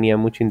verdad tenía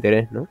mucho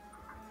interés, ¿no?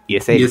 Y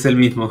es él. Y es el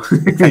mismo.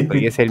 Exacto,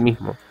 y es él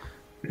mismo.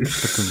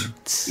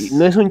 Y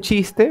no es un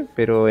chiste,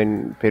 pero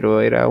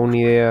era una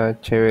idea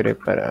chévere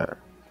para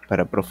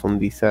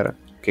profundizar.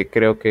 Que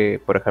creo que,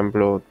 por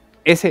ejemplo,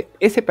 ese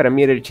para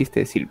mí era el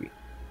chiste de Sylvie.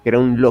 Era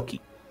un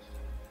Loki.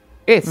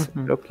 Es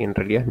Loki, en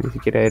realidad, ni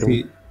siquiera era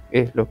Sí. un...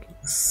 Es Loki.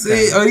 Sí,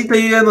 ahorita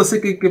yo ya no sé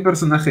qué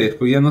personaje es,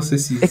 porque ya no sé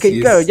si Es que, si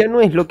claro, ya no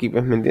es Loki,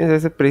 pues, ¿me entiendes?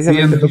 Eso es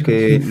precisamente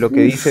Sí, lo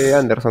que dice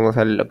Anderson. O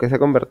sea, lo que se ha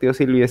convertido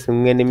Sylvie es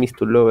un enemies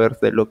to lovers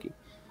de Loki.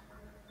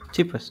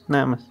 Sí, pues,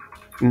 nada más.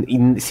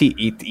 Sí,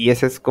 y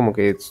esa es como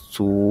que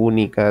su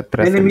única Enemies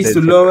trascendencia.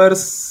 to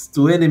lovers,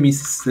 to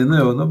enemies de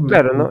nuevo, ¿no?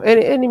 Claro, ¿no?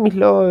 Enemies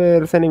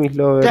lovers.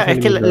 Claro, es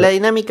que la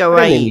dinámica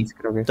va ahí. Enemies,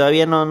 creo que es.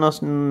 Todavía no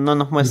nos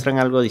muestran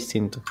algo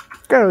distinto.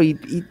 Claro, y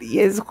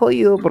es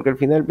jodido porque al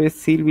final ves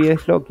Sylvie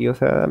es Loki, o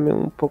sea, dame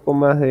un poco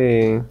más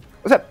de...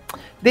 O sea,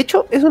 de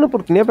hecho es una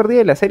oportunidad perdida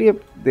de la serie,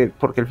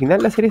 porque al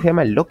final la serie se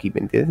llama Loki, ¿me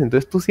entiendes?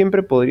 Entonces tú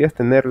siempre podrías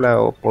tener la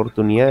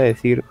oportunidad de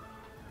decir,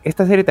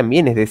 esta serie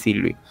también es de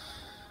Sylvie.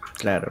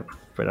 Claro,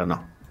 pero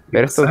no.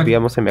 Pero esto, Exacto.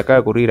 digamos, se me acaba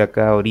de ocurrir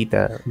acá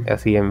ahorita,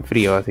 así en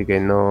frío, así que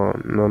no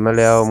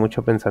le he dado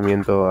mucho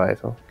pensamiento a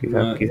eso.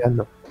 Quizás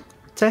no.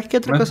 ¿Sabes qué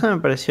otra Bueno. cosa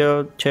me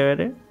pareció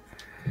chévere?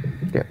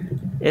 Ya.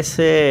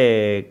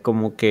 Ese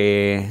como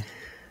que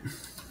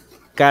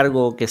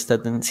cargo que está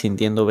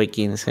sintiendo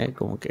B15,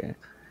 como que...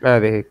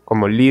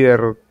 Como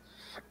líder.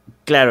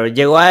 Claro,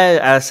 llegó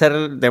a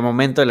ser de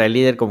momento la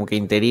líder como que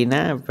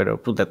interina,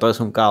 pero puta, todo es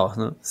un caos,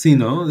 ¿no? Sí,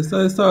 ¿no?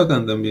 Está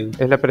bacán también.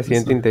 Es la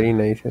presidenta Eso.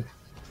 interina, dices.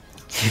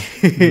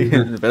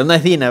 Pero no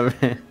es Dina.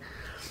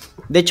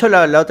 De hecho,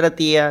 la otra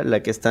tía,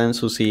 la que está en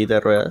su silla de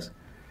ruedas,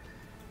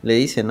 le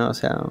dice, ¿no? O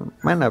sea,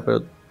 mana,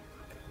 pero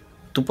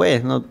tú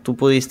puedes, ¿no? Tú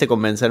pudiste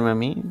convencerme a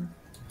mí.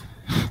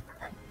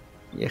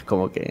 Y es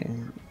como que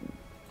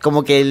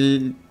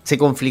él se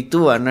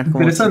conflictúa, ¿no? Es como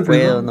si Interesante,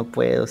 puedo, ¿no? no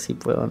puedo, si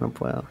puedo, no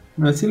puedo.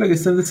 Así la que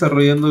están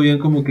desarrollando bien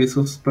como que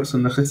esos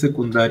personajes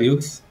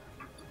secundarios.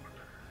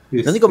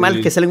 Lo único malo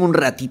es que salen un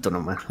ratito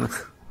nomás.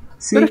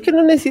 Sí, Pero es que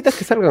no necesitas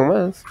que salgan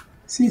más.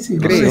 sí,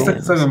 no creo. necesitas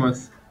que salga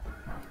más.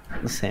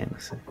 No sé.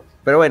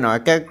 Pero bueno,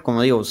 acá,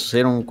 como digo,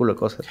 sucedieron un culo de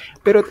cosas.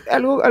 Pero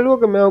algo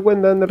que me he dado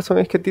cuenta, Anderson,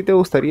 es que a ti te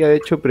gustaría, de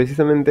hecho,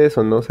 precisamente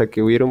eso, ¿no? O sea,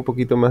 que hubiera un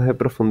poquito más de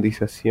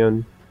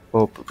profundización.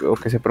 O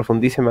que se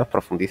profundice más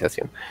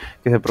profundización.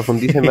 Que se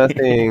profundice más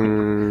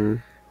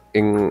en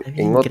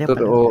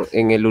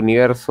el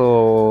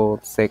universo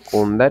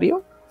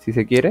secundario, si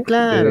se quiere.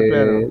 Claro.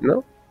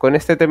 ¿No? Con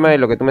este tema de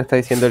lo que tú me estás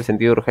diciendo del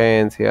sentido de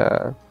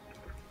urgencia.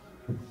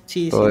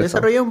 Sí, todo eso.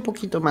 desarrolló un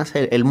poquito más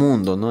el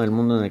mundo, ¿no? El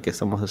mundo en el que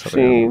estamos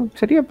desarrollando. Sí,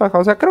 sería paja.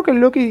 O sea, creo que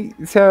Loki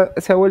se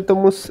ha vuelto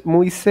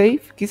muy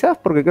safe, quizás,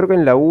 porque creo que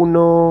en la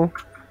 1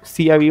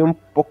 sí había un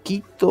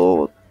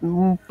poquito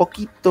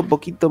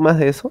más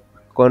de eso.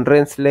 Con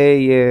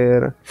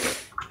Renslayer.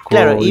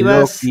 Claro, con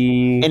ibas...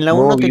 Loki, En la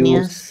 1 Mobius.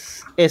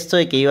 tenías esto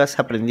de que ibas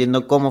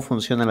aprendiendo cómo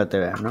funciona la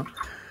TVA, ¿no?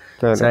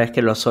 Claro. Sabes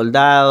que los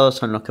soldados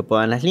son los que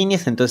podan las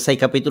líneas, entonces hay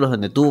capítulos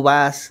donde tú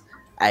vas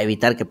a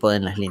evitar que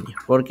poden las líneas,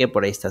 porque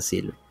por ahí está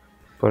Silvio.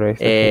 Por ahí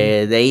está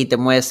De ahí te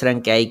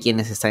muestran que hay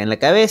quienes están en la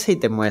cabeza y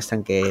te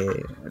muestran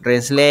que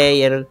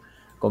Renslayer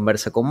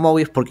conversa con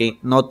Mobius, porque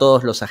no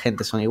todos los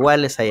agentes son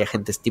iguales, hay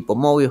agentes tipo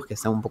Mobius que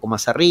están un poco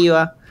más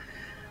arriba,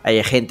 hay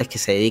agentes que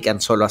se dedican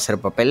solo a hacer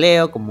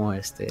papeleo, como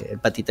el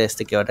patita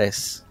que ahora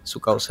es su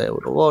causa de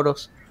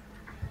Ouroboros.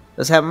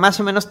 O sea, más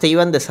o menos te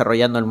iban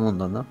desarrollando el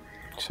mundo, ¿no?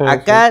 Sí,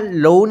 Acá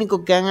lo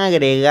único que han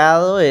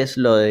agregado es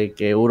lo de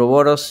que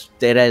Ouroboros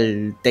era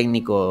el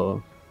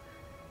técnico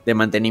de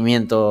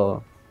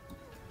mantenimiento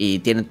y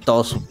tiene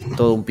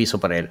todo un piso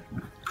para él.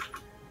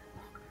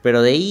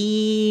 Pero de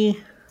ahí...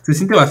 Se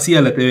siente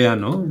vacía la TVA,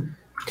 ¿no?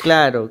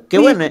 Claro, que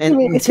Sí, bueno, es en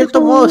que cierto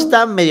como- modo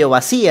está medio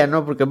vacía,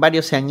 ¿no? Porque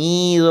varios se han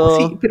ido.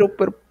 Sí,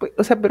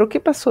 pero ¿qué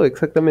pasó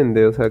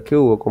exactamente? O sea, ¿qué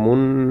hubo? Como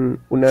un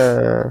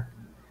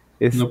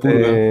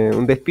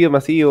despido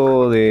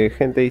masivo de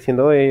gente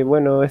diciendo, oye,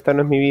 bueno, esta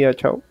no es mi vida,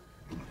 chao.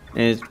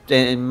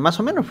 Más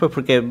o menos, pues,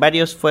 porque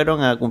varios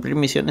fueron a cumplir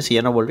misiones y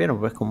ya no volvieron,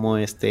 pues, como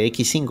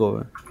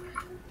X5.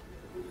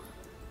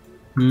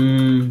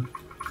 Mm.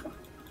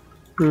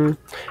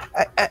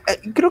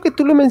 Creo que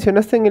tú lo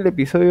mencionaste en el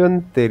episodio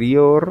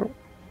anterior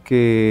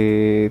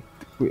que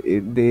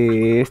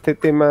de este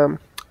tema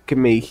que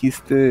me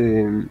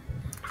dijiste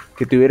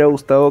que te hubiera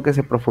gustado que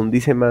se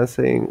profundice más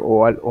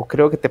o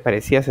creo que te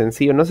parecía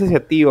sencillo, no sé si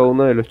a ti o a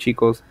uno de los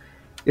chicos,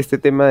 este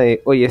tema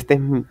de, oye, esta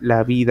es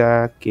la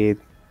vida que,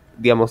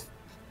 digamos,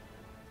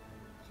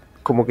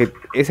 como que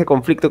ese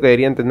conflicto que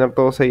deberían tener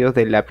todos ellos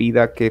de la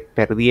vida que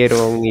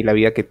perdieron y la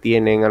vida que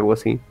tienen, algo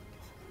así.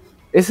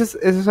 Eso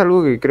es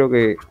algo que creo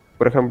que,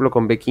 por ejemplo,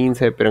 con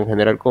B15, pero en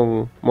general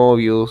con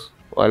Mobius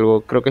o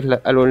algo, creo que es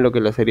algo en lo que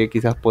la serie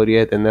quizás podría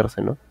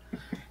detenerse, ¿no?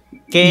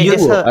 Que Y yo-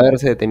 esa,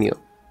 Haberse detenido.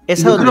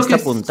 esa yo donde creo está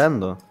que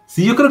apuntando.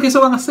 Sí, yo creo que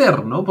eso van a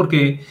hacer, ¿no?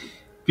 Porque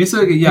pienso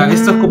que ya,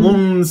 esto es como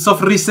un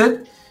soft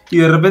reset y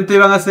de repente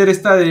van a hacer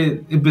esta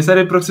de empezar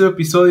el próximo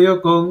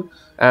episodio con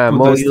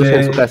Mobius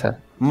en su casa.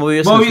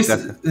 Mobius Mobius en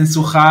su casa. en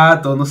su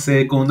jato, no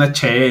sé, con una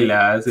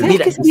chela. así.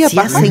 Mira, qué sería si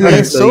paja? hacen ¿Lo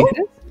eso,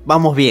 dices?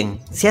 vamos bien.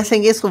 Si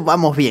hacen eso,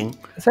 vamos bien.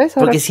 ¿Sabes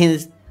ahora? Porque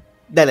si...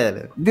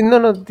 Dale.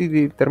 No,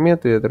 termina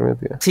tu idea.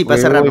 Sí, Porque para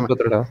yo cerrar voy nomás. por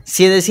otro lado.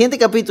 Si en el siguiente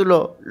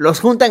capítulo los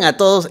juntan a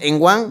todos en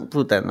one,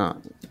 puta, no.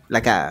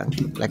 La cagan.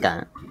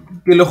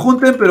 Que lo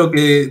junten, pero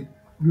que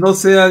no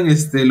sean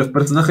los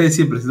personajes de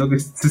siempre, sino que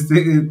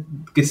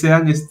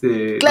sean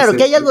Claro, no sé,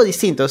 que hay algo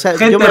distinto. O sea,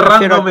 gente yo me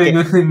refiero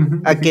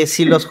random a que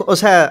si los... O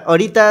sea,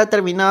 ahorita ha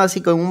terminado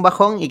así con un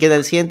bajón y que en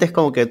el siguiente es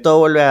como que todo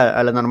vuelve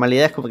a la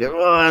normalidad. Es como que,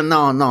 "Oh,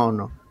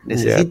 no.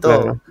 Necesito... Ya,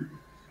 claro.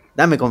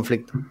 Dame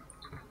conflicto.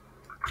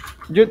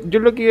 Yo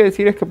lo que iba a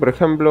decir es que, por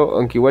ejemplo,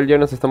 aunque igual ya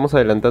nos estamos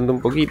adelantando un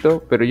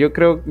poquito, pero yo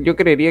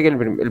creería que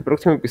el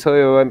próximo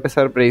episodio va a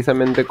empezar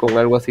precisamente con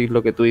algo así,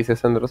 lo que tú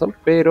dices, Anderson,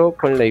 pero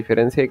con la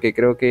diferencia de que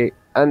creo que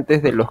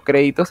antes de los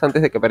créditos,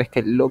 antes de que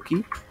aparezca el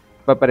Loki,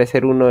 va a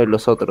aparecer uno de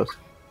los otros.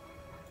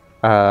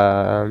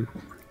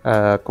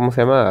 ¿Cómo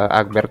se llama? A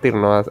advertir,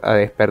 ¿no? A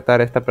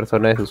despertar a esta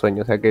persona de sus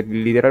sueños. O sea, que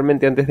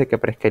literalmente antes de que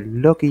aparezca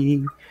el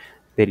Loki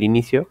del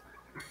inicio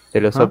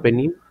de los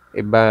openings,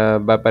 va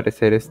a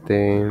aparecer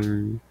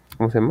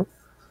 ¿cómo se llama?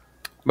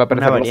 Va a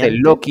aparecer, no sé, variante.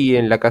 Loki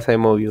en la casa de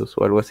Mobius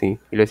o algo así.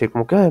 Y le va a decir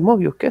como, ¿qué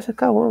Mobius? ¿Qué haces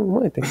acá, weón?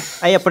 Muévete.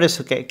 Ah, ya por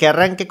eso, que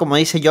arranque como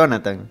dice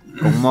Jonathan,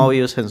 con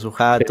Mobius en su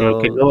jato. Pero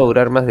que no va a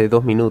durar más de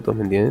 2 minutos,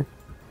 ¿me entiendes?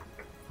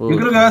 Yo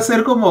creo que va a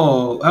ser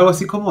como algo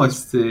así como o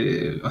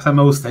sea,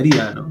 me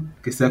gustaría, ¿no?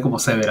 Que sea como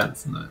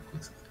Severance, ¿no?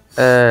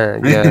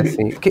 Ya, sí.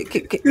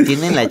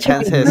 Tienen la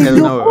chance de ¿Estoy ser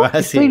una loco? huevada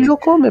así. ¿Estoy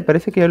loco? Me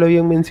parece que ya lo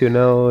habían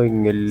mencionado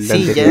en el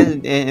Sí, ya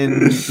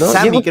anterior.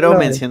 Sammy creo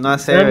mencionó a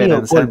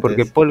Severance Paul, antes.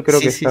 porque Paul creo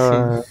que Sí.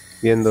 estaba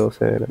viendo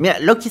Severance. Mira,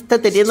 Loki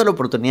está teniendo la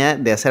oportunidad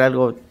de hacer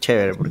algo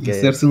chévere, porque...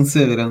 Hacerse un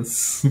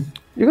Severance.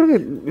 Yo creo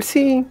que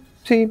sí,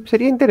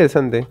 sería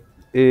interesante.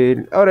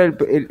 Ahora,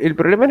 el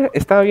problema es,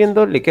 estaba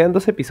viendo, le quedan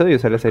 2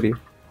 episodios a la serie.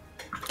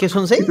 ¿Qué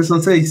son 6? Estos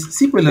son 6.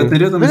 Sí, pues la Sí.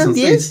 anterior ¿No también eran son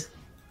 10? 6.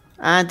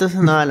 Ah, entonces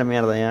no, a la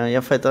mierda,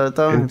 ya fue todo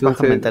paja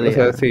Entonces, mental. o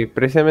sea, sí,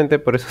 precisamente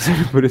por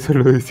eso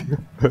lo decía.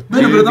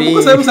 Bueno, pero tampoco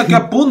Sí. sabemos a qué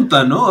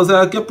apunta, ¿no? O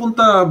sea, a qué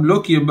apunta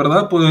Loki, en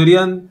verdad.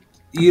 Podrían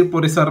ir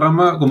por esa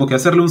rama, como que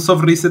hacerle un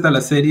soft reset a la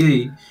serie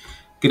y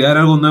crear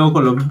algo nuevo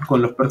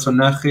con los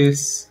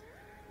personajes.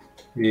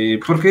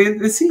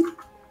 Porque, sí,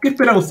 ¿qué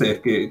esperan ustedes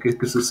que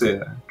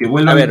suceda? Que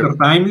vuelva A ver. Victor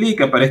Timely,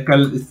 que aparezca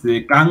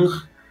Kang.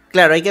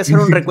 Claro, hay que hacer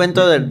un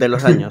recuento de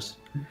los años.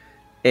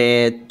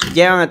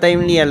 Llevan a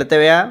Timely a la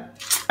TVA,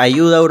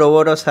 ayuda a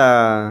Ouroboros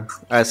a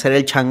hacer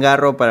el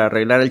changarro para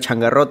arreglar el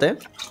changarrote.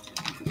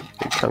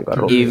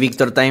 Changarro. Y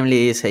Victor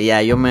Timely dice,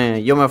 ya, yo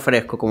me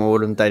ofrezco como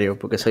voluntario,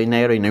 porque soy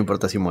negro y no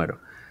importa si muero.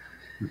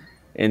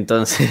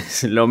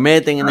 Entonces lo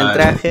meten en el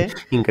traje.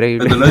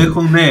 Increíble. Pero lo dijo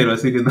un negro,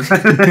 así que no,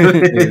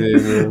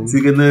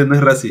 así que no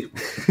es racismo.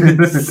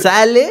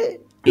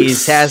 Sale y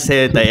se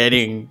hace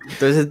tallarín.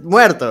 Entonces,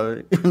 muerto.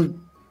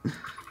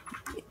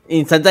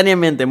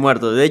 Instantáneamente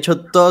muertos. De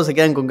hecho, todos se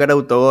quedan con cara de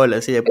autogol,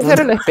 así de Esa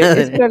era, puta.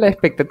 esa era la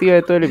expectativa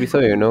de todo el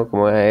episodio, ¿no?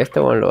 Como este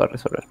one lo va a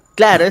resolver.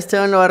 Claro, este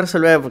no lo va a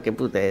resolver porque,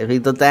 puta, es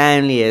Vito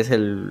Timely, es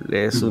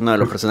uno de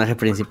los personajes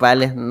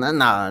principales.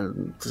 No,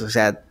 o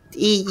sea,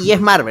 y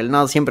es Marvel,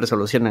 ¿no? Siempre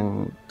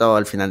solucionan todo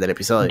al final del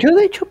episodio. Yo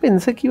de hecho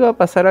pensé que iba a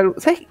pasar algo.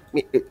 ¿Sabes?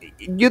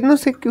 Yo no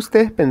sé qué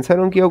ustedes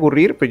pensaron que iba a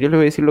ocurrir, pero yo les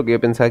voy a decir lo que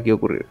yo pensaba que iba a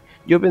ocurrir.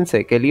 Yo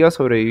pensé que él iba a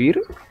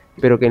sobrevivir,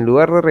 pero que en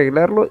lugar de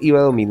arreglarlo, iba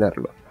a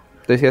dominarlo.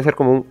 Entonces iba a ser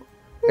como un...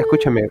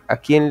 Escúchame, ¿a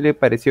quién le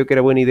pareció que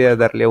era buena idea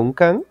darle a un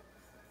Kang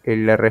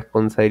la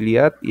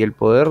responsabilidad y el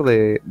poder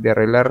de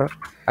arreglar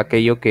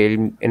aquello que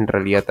él en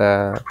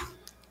realidad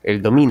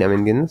él domina, ¿me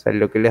entiendes? O sea,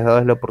 lo que le has dado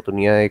es la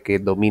oportunidad de que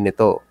domine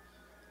todo.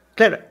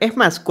 Claro, es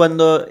más,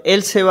 cuando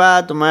él se va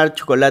a tomar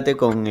chocolate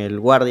con el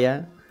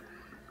guardia,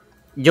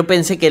 yo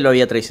pensé que lo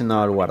había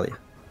traicionado al guardia.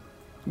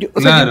 Yo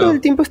todo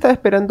el tiempo estaba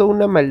esperando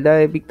una maldad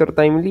de Victor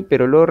Timely,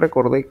 pero luego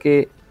recordé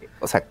que,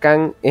 o sea,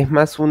 Kang es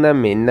más una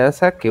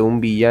amenaza que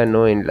un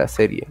villano en la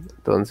serie.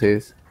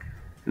 Entonces,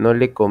 no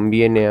le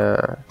conviene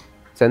a...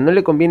 O sea, no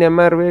le conviene a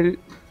Marvel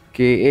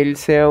que él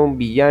sea un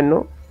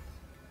villano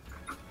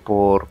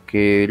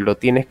porque lo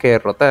tienes que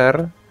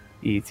derrotar,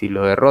 y si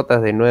lo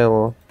derrotas de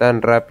nuevo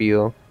tan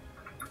rápido,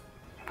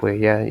 pues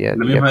ya la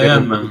misma de pierde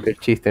Ant-Man. el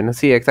chiste, ¿no?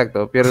 Sí,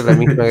 exacto, pierde la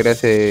misma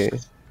gracia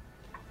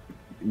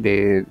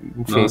de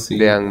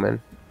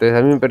Ant-Man. Entonces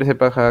a mí me parece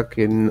paja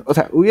que... O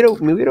sea,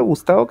 me hubiera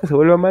gustado que se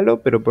vuelva malo,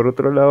 pero por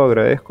otro lado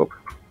agradezco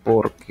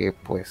porque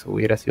pues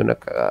hubiera sido una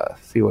cagada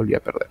si volvía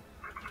a perder.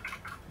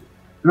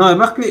 No,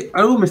 además que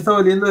algo me está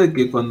valiendo de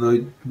que cuando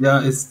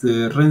ya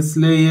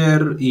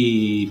Renslayer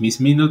y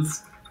Miss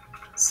Minutes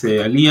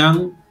se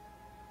alían,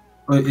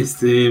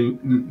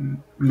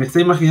 me está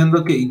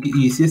imaginando que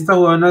y si estas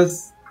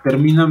huevanas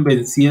terminan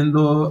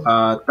venciendo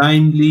a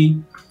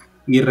Timely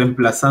y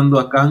reemplazando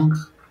a Kang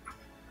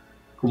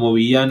como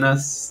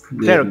villanas.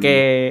 Claro,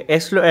 que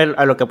es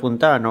a lo que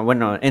apuntaba, ¿no?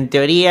 Bueno, en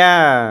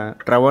teoría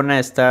Rabona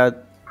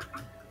está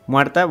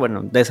muerta,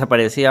 bueno,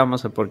 desaparecida,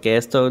 vamos, porque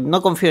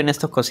no confío en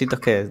estos cositos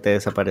que te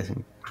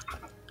desaparecen.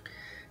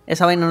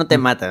 Esa vaina no te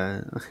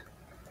mata.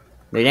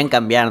 Deberían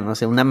cambiar, no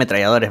sé, una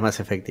ametralladora es más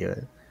efectiva.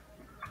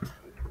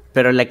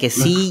 Pero la que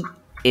sí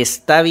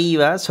está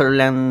viva, solo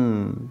le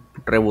han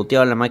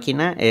reboteado la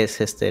máquina, es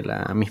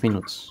la Miss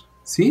Minutes.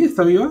 ¿Sí?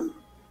 ¿Está viva?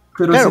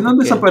 Pero claro, si no han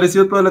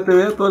desaparecido toda la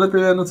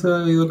TVA no se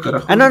ha ido al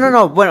carajo. Ah,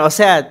 no, bueno, o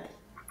sea,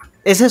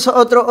 ese es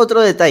otro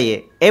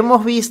detalle.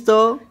 Hemos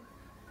visto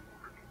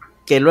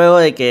que luego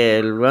de que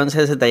el weón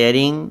se hace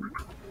tallarín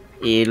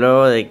y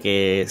luego de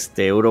que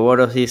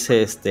Uroboros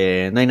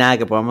dice no hay nada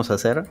que podamos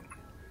hacer,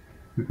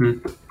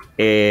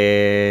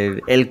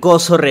 el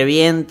coso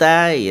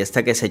revienta y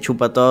está que se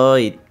chupa todo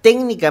y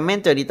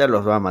técnicamente ahorita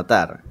los va a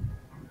matar.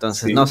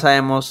 Entonces no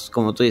sabemos,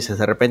 como tú dices,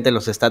 de repente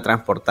los está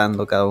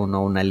transportando cada uno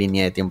a una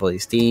línea de tiempo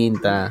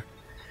distinta.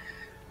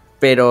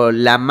 Pero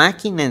la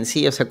máquina en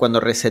sí, o sea,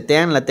 cuando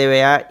resetean la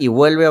TVA y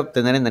vuelve a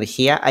obtener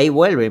energía, ahí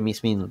vuelve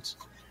Miss Minutes.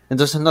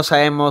 Entonces no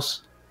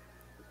sabemos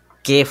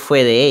qué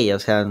fue de ella. O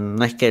sea,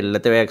 no es que la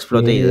TVA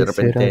explote y de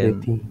repente,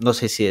 no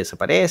sé si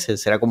desaparece,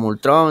 será como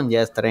Ultron,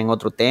 ya estará en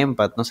otro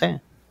Tempat, no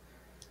sé.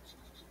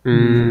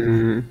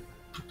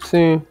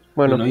 Sí,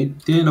 bueno. Ahí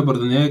tienen la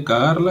oportunidad de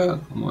cagarla,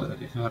 como de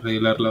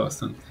arreglarla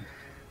bastante.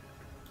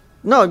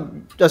 No,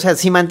 o sea,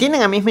 si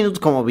mantienen a Miss Minutes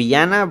como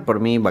villana, por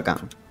mí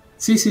bacán.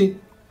 Sí.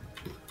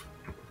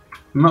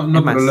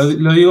 No, pero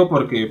lo digo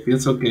porque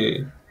pienso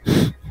que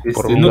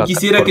no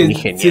quisiera que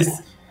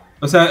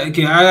o sea,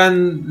 que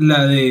hagan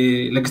la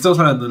que estamos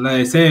hablando, la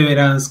de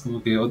Severance,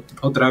 como que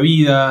otra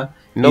vida.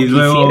 ¿No y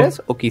luego...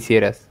 quisieras o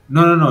quisieras?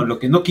 No, lo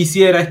que no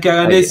quisiera es que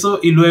hagan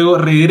eso y luego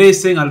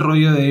regresen al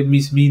rollo de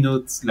Miss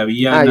Minutes, la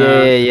villana.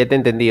 Ya te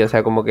entendí, o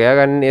sea, como que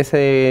hagan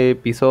ese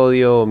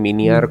episodio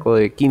mini arco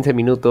de 15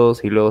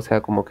 minutos y luego sea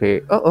como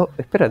que,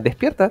 espera,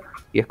 despierta,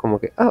 y es como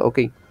que, ok,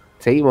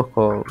 seguimos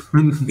con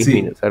Miss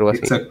Minutes, algo así.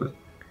 Exacto.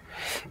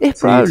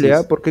 Es probable,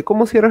 porque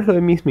 ¿cómo cierras lo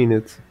de Miss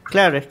Minutes?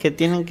 Claro, es que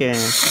tienen que...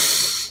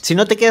 Si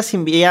no te quedas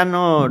sin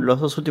villano los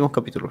 2 últimos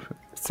capítulos.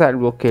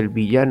 Salvo que el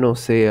villano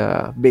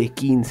sea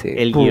B15.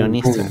 El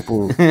guionista.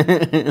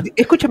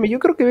 Escúchame, yo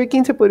creo que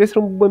B15 podría ser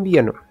un buen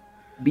villano.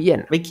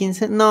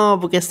 ¿B15? No,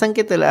 porque están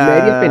que te la... Me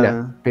daría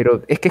pena,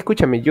 pero es que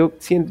escúchame, yo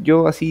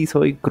así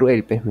soy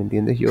cruel, pues, ¿me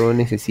entiendes? Yo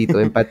necesito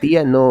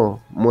empatía,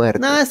 no muerte.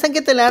 No, están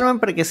que te la arman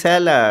para que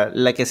sea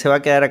la que se va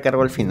a quedar a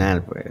cargo al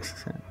final, pues. O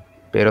sea.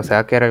 Pero se va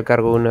a quedar al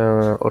cargo de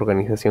una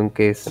organización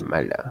que es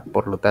mala,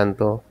 por lo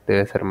tanto,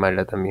 debe ser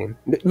mala también.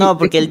 No,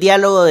 porque el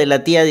diálogo de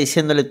la tía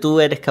diciéndole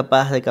tú eres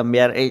capaz de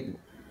cambiar,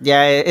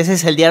 ya ese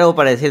es el diálogo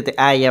para decirte,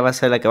 ya va a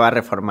ser la que va a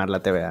reformar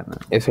la TVA, ¿no?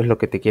 Eso es lo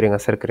que te quieren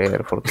hacer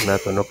creer,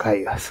 Fortunato, no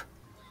caigas.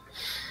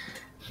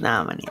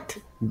 No, manito.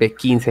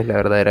 B15 es la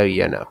verdadera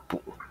villana.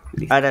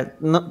 Ahora,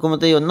 como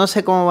te digo, no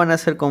sé cómo van a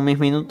hacer con Miss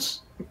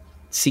Minutes.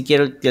 Si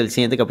quiero que el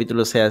siguiente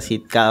capítulo sea así,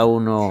 cada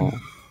uno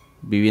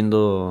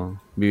viviendo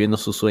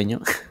su sueño.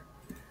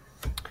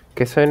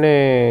 Que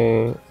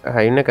suene...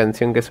 Hay una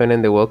canción que suena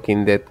en The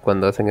Walking Dead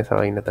cuando hacen esa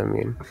vaina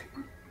también.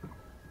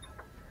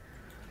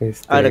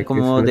 Ahora,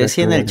 como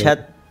decía en el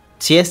chat,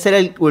 Si este era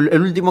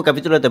el último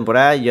capítulo de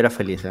temporada, yo era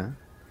feliz, ¿eh?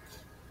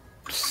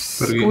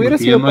 Porque Hubiera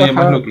ya sido no hay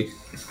más paja. Loki.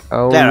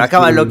 Aún Claro,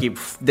 acaba sin- Loki,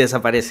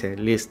 desaparece,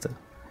 listo.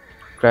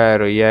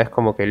 Claro, ya es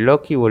como que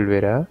Loki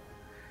volverá.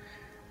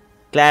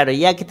 Claro,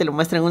 ya que te lo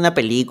muestran en una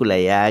película,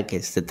 ya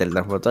que se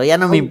teletransportó, ya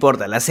no me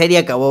importa, la serie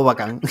acabó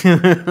bacán.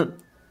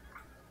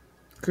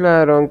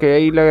 Claro, aunque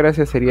ahí la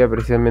gracia sería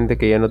precisamente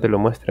que ya no te lo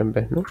muestren,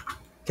 ¿ves? ¿No?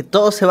 Que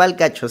todo se va al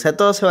cacho, o sea,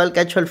 todo se va al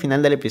cacho al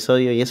final del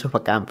episodio y eso es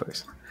bacán,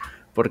 pues.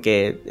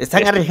 Porque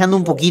están arriesgando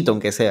un poquito,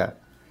 aunque sea.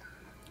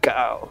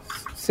 Caos.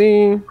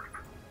 Sí,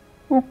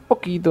 un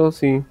poquito,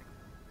 sí.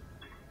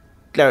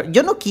 Claro,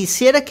 yo no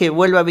quisiera que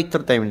vuelva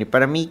Victor Timely,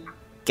 para mí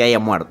que haya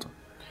muerto.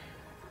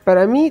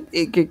 Para mí,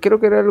 que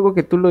creo que era algo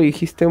que tú lo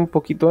dijiste un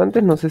poquito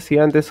antes, no sé si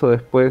antes o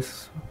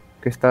después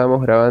que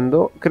estábamos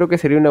grabando, creo que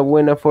sería una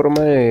buena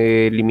forma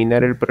de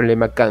eliminar el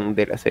problema Kang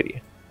de la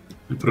serie.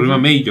 El problema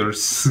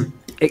Majors.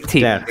 Sí,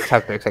 Claro.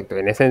 exacto.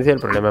 En esencia el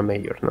problema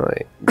mayor, ¿no?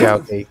 De, ya,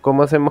 ok,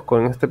 ¿cómo hacemos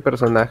con este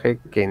personaje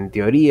que en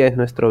teoría es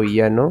nuestro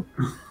villano,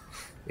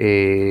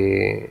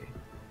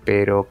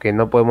 pero que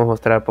no podemos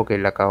mostrar porque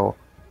la cagó?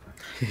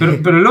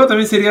 Pero luego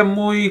también sería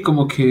muy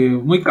como que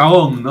muy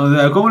cagón, ¿no? O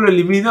sea, ¿cómo lo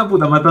elimina?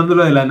 Puta,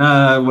 matándolo de la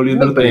nada,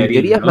 volviéndolo No, pero en tallarín,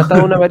 teoría has ¿no?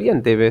 matado una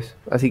variante, ¿ves?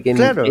 Así que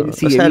Claro, él o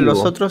sigue sea, vivo.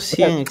 los otros O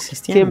sea, siguen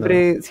existiendo.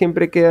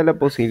 siempre queda la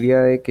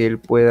posibilidad de que él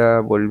pueda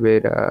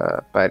volver a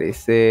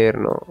aparecer,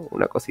 ¿no?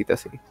 Una cosita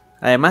así.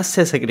 Además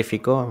se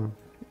sacrificó.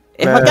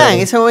 Es Claro. bacán, en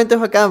ese momento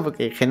es bacán,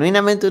 porque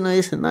genuinamente uno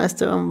dice, no,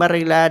 este va a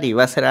arreglar y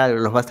va a hacer algo,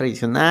 los va a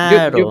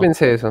traicionar, Yo o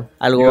pensé eso.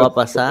 algo Yo, va a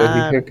pues,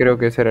 pasar. dije, creo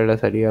que esa era la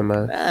salida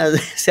más,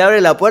 Se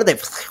abre la puerta y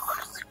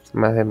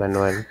más de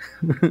manual.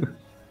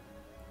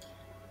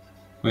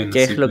 Bueno,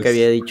 ¿qué sí, es lo pues. que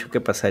había dicho que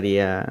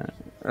pasaría?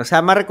 O sea,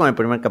 amarre con el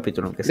primer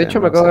capítulo, aunque De sea, hecho,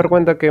 ¿no? me acabo O de sea, dar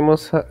cuenta que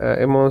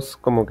hemos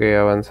como que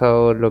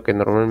avanzado lo que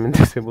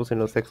normalmente hacemos en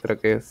los extra,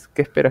 que es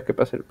 ¿qué esperas que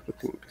pase el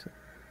próximo episodio?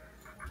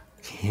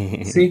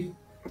 Sí.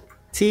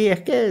 Sí,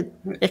 es que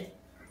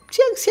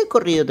sí ha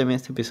corrido también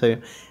este episodio.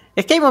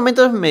 Es que hay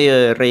momentos medio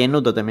de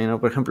rellenuto también, ¿no?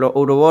 Por ejemplo,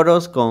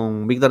 Ouroboros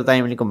con Victor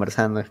Timely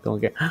conversando. Es como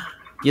que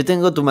yo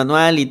tengo tu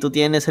manual y tú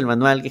tienes el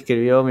manual que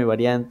escribió mi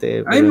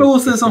variante. A mí me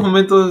gustan esos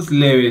momentos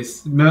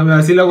leves. Me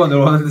vacila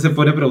cuando la gente se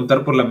pone a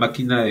preguntar por la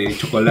máquina de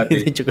chocolate.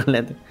 de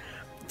chocolate.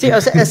 Sí,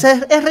 o sea,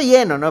 es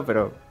relleno, ¿no?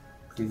 Pero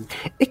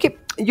Es que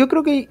yo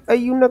creo que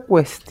hay una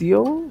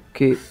cuestión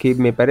que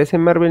me parece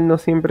Marvel no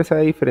siempre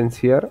sabe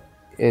diferenciar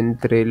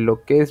entre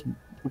lo que es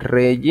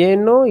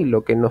relleno y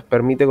lo que nos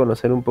permite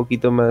conocer un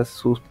poquito más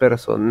sus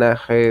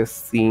personajes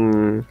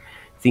sin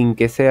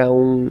que sea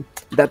un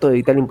dato de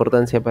vital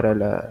importancia para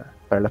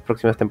las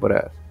próximas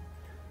temporadas.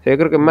 O sea, yo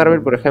creo que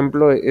Marvel, por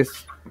ejemplo,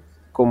 es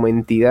como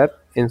entidad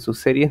en sus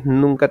series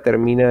nunca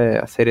termina de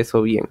hacer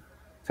eso bien.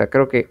 O sea,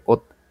 creo que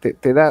o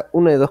te da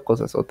una de dos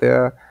cosas, o te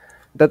da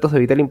datos de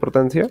vital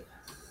importancia,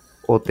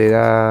 o te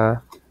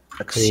da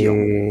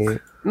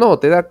acción. no,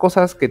 te da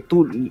cosas que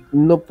tú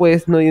no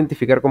puedes no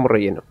identificar como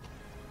relleno.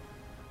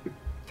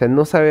 O sea,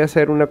 no sabe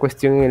hacer una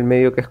cuestión en el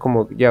medio que es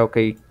como, ya, ok,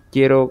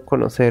 quiero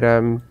conocer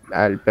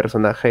al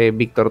personaje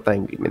Victor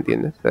Timely, ¿me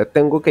entiendes? O sea,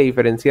 tengo que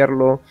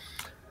diferenciarlo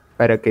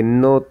para que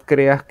no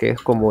creas que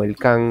es como el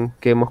Kang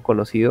que hemos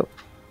conocido.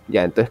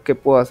 Ya, entonces, ¿qué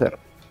puedo hacer?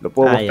 ¿Lo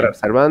puedo mostrar Ya.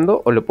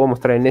 salvando o lo puedo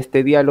mostrar en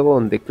este diálogo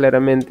donde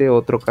claramente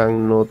otro Kang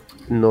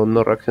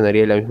no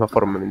reaccionaría de la misma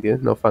forma, ¿me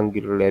entiendes? No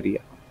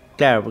fangirlearía.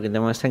 Claro, porque te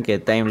muestran que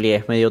Timely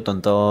es medio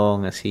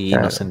tontón, así,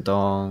 Claro.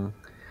 inocentón.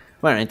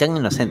 Bueno, ni tan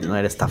inocente, no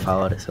era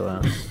estafador eso,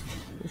 weón.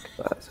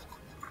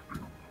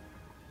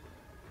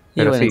 Y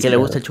Pero bueno, sí, que le claro.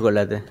 gusta el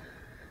chocolate.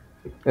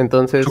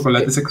 Entonces,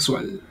 Chocolate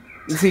sexual.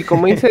 sí,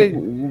 como dice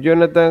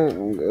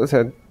Jonathan, o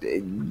sea,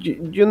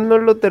 yo no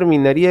lo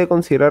terminaría de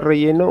considerar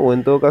relleno, o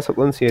en todo caso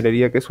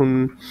consideraría que es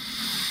un...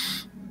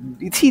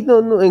 Sí,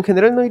 no, en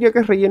general no diría que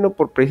es relleno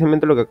por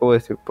precisamente lo que acabo de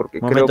decir, porque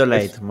Momento creo que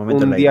light, es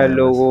momento un light,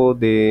 diálogo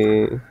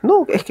de...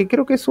 No, es que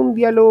creo que es un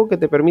diálogo que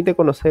te permite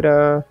conocer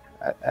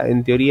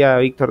en teoría, a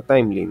Victor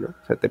Timely, ¿no?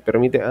 O sea, te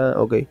permite,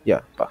 ok,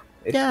 ya, pa.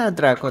 Ya,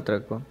 atraco.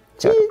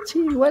 Sí, Claro. sí,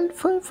 igual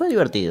fue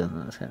divertido,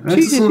 ¿no? O sea,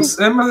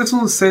 Además es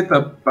un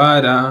setup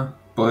para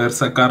poder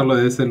sacarlo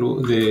de ese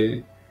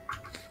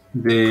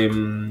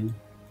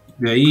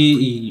de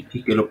ahí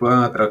y que lo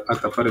puedan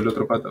atrapar el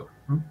otro pato,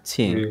 ¿no?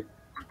 sí.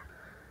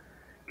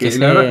 Que Que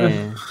la verdad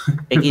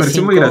me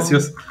pareció muy X5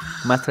 gracioso.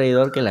 más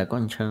traidor que la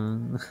concha.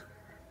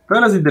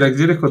 Todas las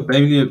interacciones con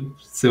Timely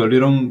se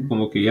volvieron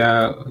como que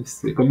ya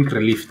comic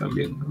relief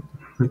también, ¿no?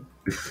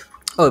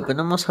 Oye, pero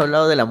no hemos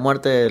hablado de la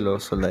muerte de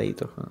los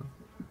soldaditos, ¿no?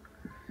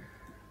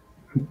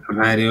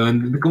 Madre,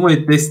 ¿cómo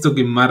detesto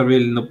que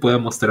Marvel no pueda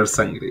mostrar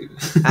sangre?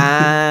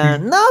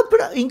 No,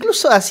 pero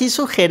incluso así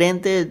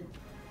sugerente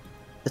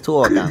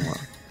estuvo bacán, ¿no?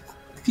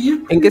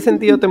 ¿En qué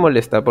sentido te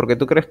molesta? ¿Porque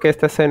tú crees que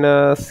esta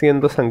escena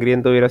siendo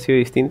sangrienta hubiera sido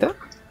distinta?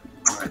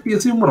 Yo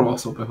soy un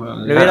morboso, pues,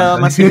 weón. Le hubiera dado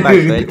más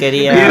impacto. Él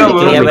quería Quiero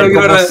ver ver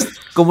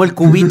cómo el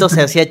cubito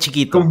se hacía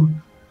chiquito.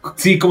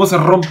 Sí, cómo se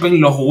rompen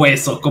los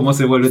huesos, cómo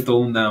se vuelve toda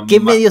una... Que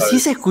medio masa sí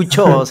de- se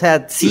escuchó. O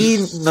sea, sí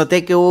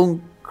noté que hubo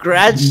un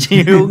crash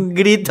y un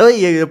grito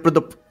y de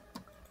pronto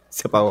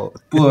se apagó.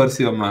 Pudo haber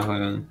sido más,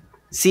 weón.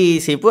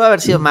 Sí, pudo haber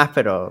sido más,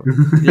 pero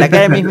la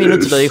cara de Miss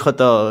Minutes lo dijo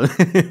todo.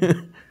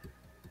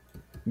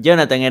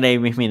 Jonathan era ahí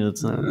Miss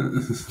Minutes, ¿no?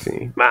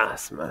 Sí,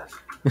 más.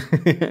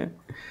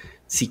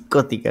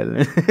 Psicótica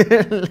la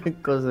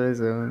cosa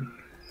esa.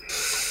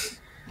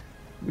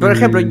 Por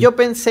ejemplo, yo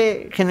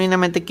pensé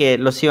genuinamente que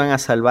los iban a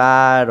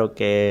salvar o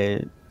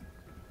que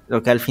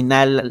al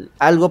final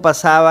algo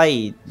pasaba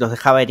y los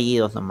dejaba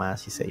heridos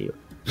nomás y se iba.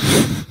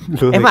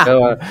 Los Es más,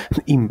 dejaba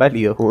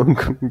inválidos.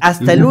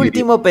 hasta el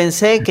último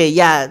pensé que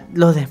ya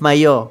los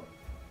desmayó.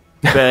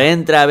 Pero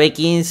entra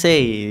B15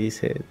 y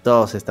dice,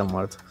 todos están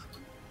muertos.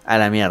 A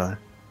la mierda.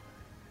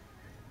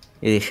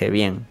 Y dije,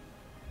 bien.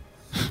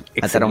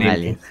 Mataron a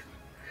alguien.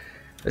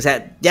 O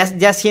sea,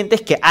 ya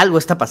sientes que algo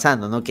está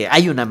pasando, ¿no? Que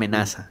hay una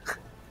amenaza.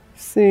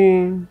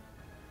 Sí.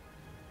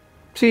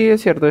 Sí,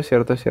 es cierto.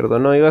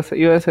 No, iba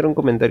a hacer un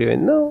comentario de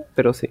no,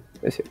 pero sí,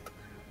 es cierto.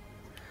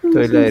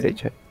 Estoy en la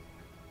derecha.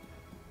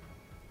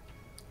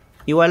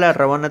 Igual a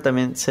Rabona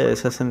también se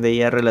deshacen de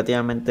ella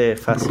relativamente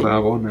fácil.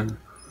 Rabona.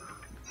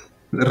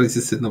 Le risa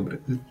ese nombre.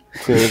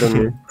 Sí, yo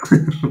también.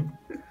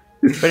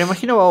 Pero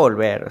imagino va a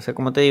volver. O sea,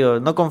 como te digo,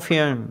 no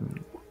confío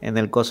en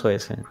el coso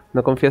ese.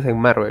 No confías en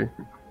Marvel.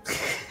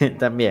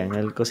 También,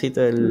 el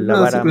cosito de la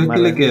No, vara. sí, pero ¿qué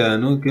Marvel. le queda,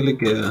 no? ¿Qué le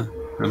queda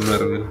a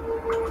Marvel?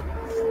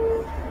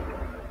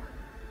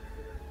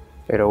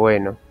 Pero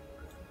bueno.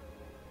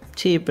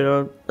 Sí,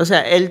 pero, o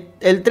sea,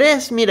 el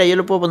 3, mira, yo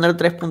lo puedo poner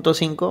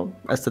 3.5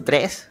 hasta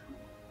 3.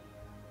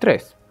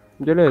 3.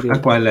 Yo le diría.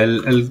 ¿A cuál?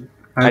 Al 3.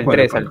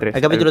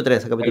 Al capítulo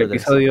 3, El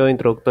episodio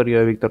introductorio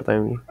de Víctor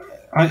Timely.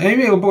 A mí me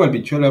llegó un poco al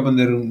pincho, le voy a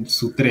poner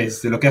su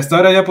 3. De lo que hasta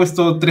ahora había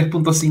puesto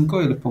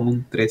 3.5, y le pongo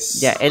un 3.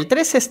 Ya, el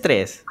 3 es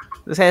 3.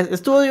 O sea,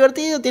 estuvo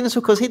divertido, tiene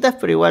sus cositas,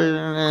 pero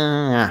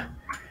igual...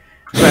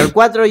 Pero el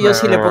 4 yo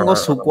sí le pongo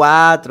su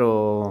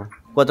 4,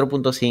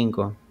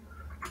 4.5.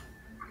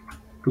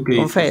 ¿Tú qué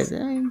Con fe.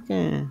 dices? Hay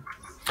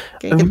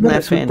que A mí me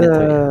tener fe en esto.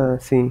 resulta...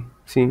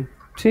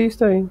 Sí,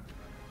 está bien.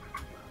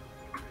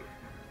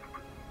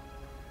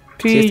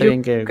 Sí, está yo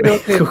bien que... creo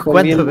que ¿Cuánto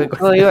también- me no,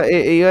 cuesta?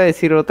 iba a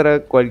decir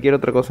cualquier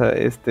otra cosa.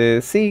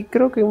 Sí,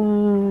 creo que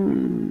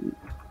un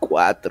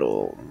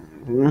 4,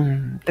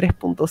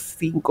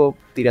 3.5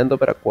 tirando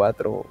para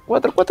 4.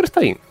 4 está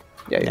bien.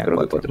 Ya, Ya, creo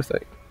 4. que 4 está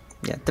bien.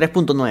 Ya,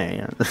 3.9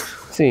 ya.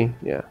 Sí,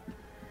 ya.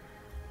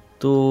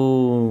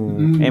 Tú,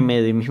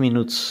 M de mis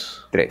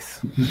minutos. 3.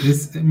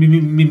 Es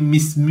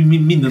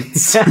mis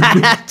minutes.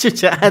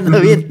 Chucha, no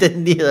había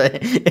entendido.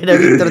 Era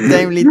Víctor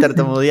Timely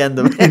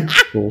tartamudeándome.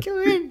 Qué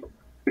bueno.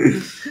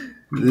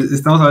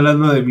 Estamos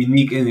hablando de mi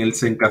nick en el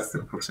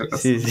Zencaster, por si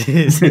acaso.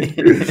 Sí.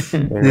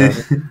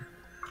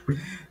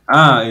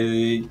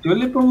 Yo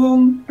le pongo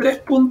un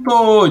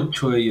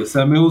 3.8 ahí, o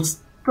sea, me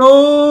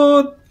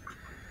gustó,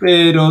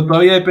 pero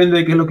todavía depende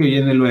de qué es lo que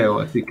viene luego,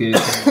 así que...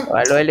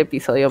 Evalúa el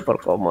episodio por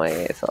cómo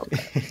es,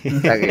 hombre.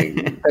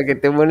 Hasta que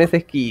te pones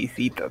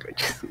exquisito,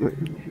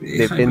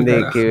 depende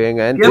de que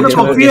venga. Ya no Yo creo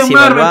confío que en si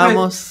Marvel,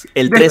 evaluamos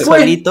el 3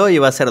 después- solito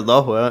iba a ser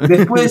 2, weón.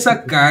 Después de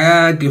esa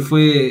cagada que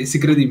fue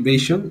Secret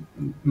Invasion,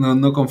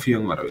 no confío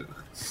en Marvel.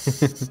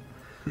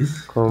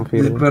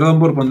 Confirmo. Perdón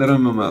por ponerme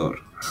mamador.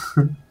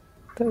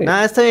 Está bien. No,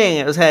 está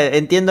bien, o sea,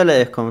 entiendo la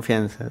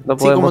desconfianza. No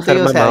Sí, como podemos te ser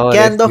digo, o sea, mamadores,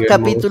 quedan 2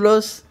 digamos.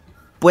 capítulos,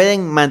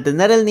 pueden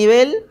mantener el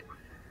nivel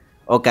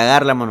o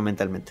cagarla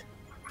monumentalmente.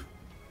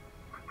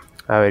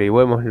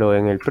 Averigüémoslo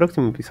en el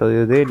próximo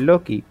episodio de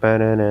Loki.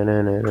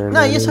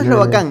 No, y eso es lo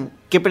bacán,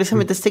 que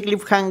precisamente este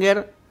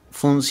cliffhanger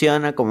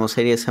funciona como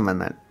serie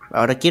semanal.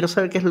 Ahora quiero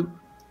saber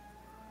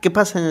qué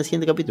pasa en el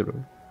siguiente capítulo.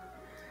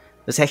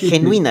 O sea, es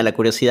genuina la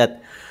curiosidad.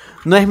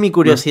 No es mi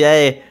curiosidad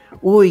de,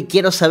 uy,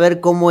 quiero saber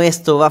cómo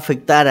esto va a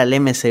afectar al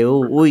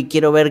MCU. Uy,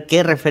 quiero ver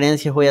qué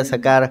referencias voy a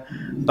sacar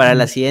para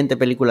la siguiente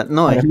película.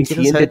 No, Para mi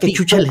quiero siguiente saber qué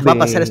chucha TikTok les va a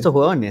pasar a estos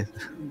huevones.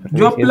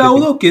 Yo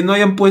aplaudo que no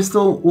hayan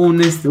puesto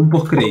un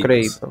post-créditos.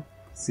 Crédito.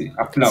 Sí,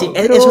 aplaudo. Sí,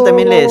 eso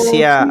también le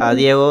decía a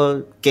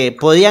Diego, que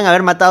podían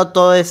haber matado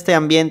todo este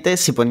ambiente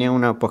si ponían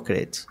una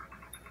post-credits.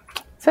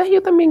 ¿Sabes?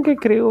 Yo también que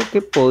creo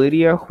que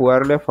podría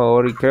jugarle a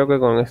favor, y creo que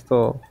con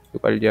esto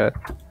igual ya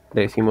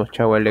le decimos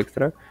chavo al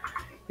extra.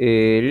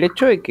 El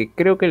hecho de que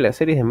creo que las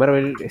series de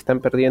Marvel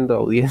están perdiendo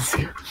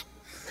audiencia.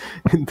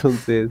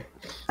 Entonces,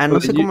 No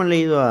sé yo cómo le he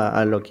ido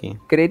a Loki.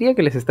 creería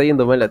que les está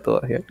yendo mal a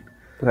todas, ¿ya?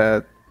 O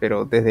sea,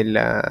 pero desde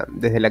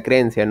la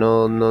creencia,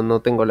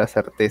 no tengo la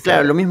certeza.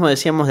 Claro, lo mismo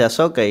decíamos de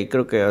Ahsoka y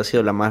creo que ha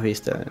sido la más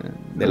vista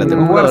de la No,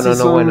 temporada.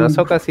 No, bueno,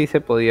 Ahsoka sí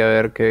se podía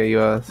ver que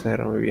iba a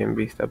ser muy bien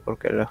vista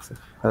porque a los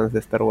fans de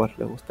Star Wars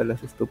les gustan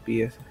las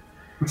estupideces.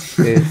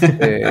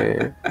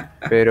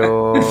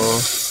 Pero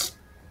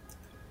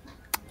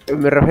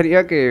me refería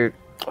a que,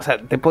 o sea,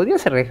 te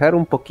podrías arriesgar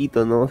un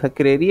poquito, ¿no? O sea,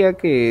 creería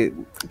que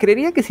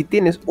si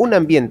tienes un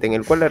ambiente en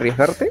el cual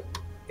arriesgarte,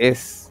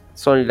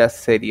 son las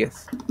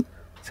series.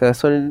 O sea,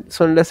 son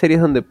las series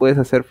donde puedes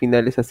hacer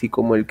finales así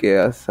como el que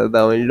has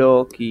dado en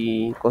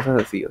Loki,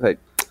 cosas así. O sea,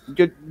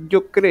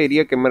 yo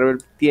creería que Marvel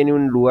tiene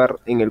un lugar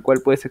en el cual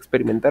puedes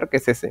experimentar, que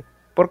es ese.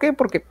 ¿Por qué?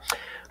 Porque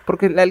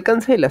el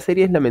alcance de las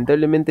series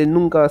lamentablemente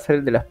nunca va a ser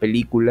el de las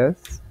películas.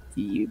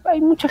 Y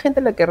hay mucha gente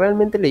a la que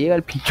realmente le llega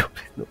al pincho,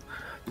 ¿no?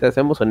 sea,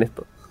 seamos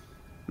honestos.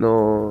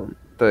 No,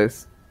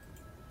 entonces,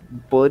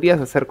 podrías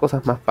hacer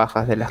cosas más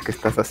pajas de las que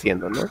estás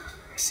haciendo, ¿no?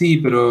 Sí,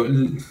 pero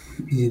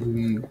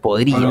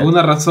Podría. por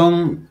alguna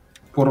razón,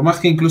 por más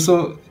que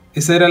incluso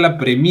esa era la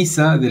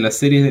premisa de las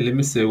series del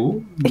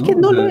MCU, ¿no? Es que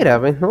no O sea, lo era,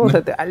 ¿ves? ¿No? O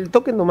sea, al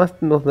toque nomás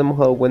nos hemos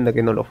dado cuenta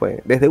que no lo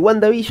fue. Desde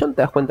WandaVision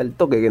te das cuenta al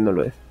toque que no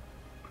lo es.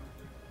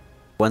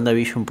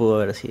 WandaVision pudo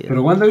haber sido.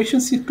 Pero WandaVision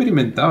sí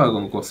experimentaba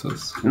con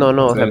cosas. No,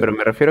 o sea, pero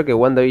me refiero a que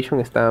WandaVision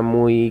está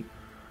muy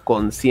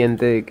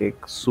consciente de que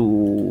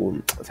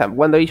su... O sea,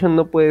 WandaVision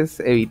no puedes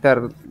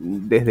evitar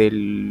desde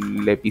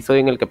el episodio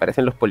en el que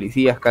aparecen los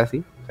policías casi,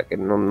 o sea, que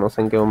no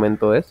sé en qué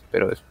momento es,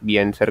 pero es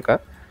bien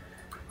cerca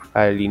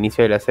al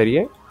inicio de la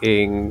serie,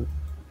 en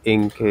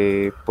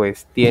que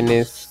pues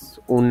tienes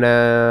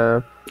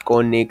una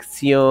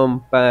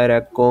conexión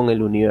con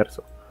el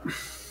universo.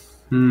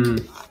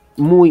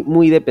 Muy,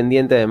 muy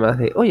dependiente además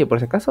de, oye, por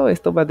si acaso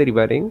esto va a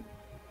derivar en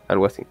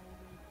algo así.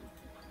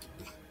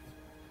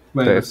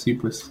 Bueno, Entonces, sí,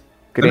 pues.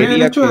 También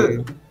el hecho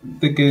creería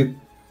que... de que,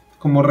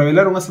 como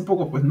revelaron hace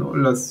poco, pues, ¿no?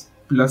 Las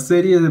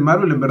series de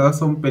Marvel en verdad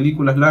son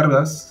películas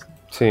largas.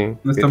 Sí, No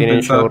que están tienen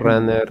pensadas como-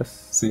 showrunners.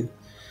 Sí.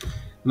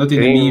 No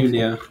tienen Sí,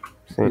 Biblia.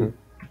 Sí. O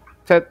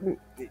sea,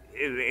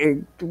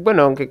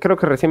 bueno, aunque creo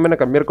que recién van a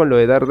cambiar con lo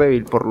de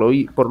Daredevil, por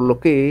lo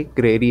que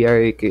creería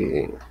de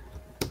que...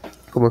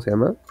 ¿Cómo se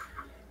llama?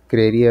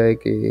 Creería de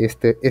que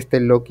este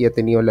Loki ha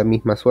tenido la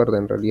misma suerte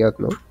en realidad,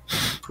 ¿no?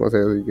 O sea,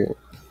 de que...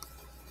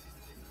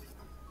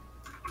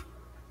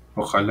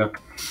 Ojalá.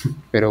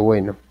 Pero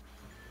bueno.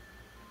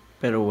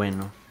 Pero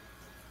bueno.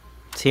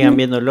 Sigan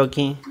viendo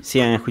Loki,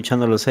 sigan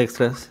escuchando los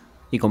extras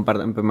y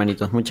compartan,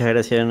 hermanitos. Muchas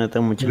gracias,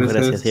 Jonathan. Muchas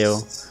gracias, Diego.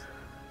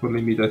 Por la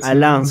invitación.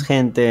 Alans,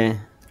 gente.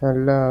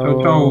 Al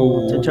lado. Chau,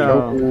 chau. Chau,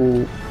 chau.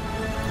 Chau.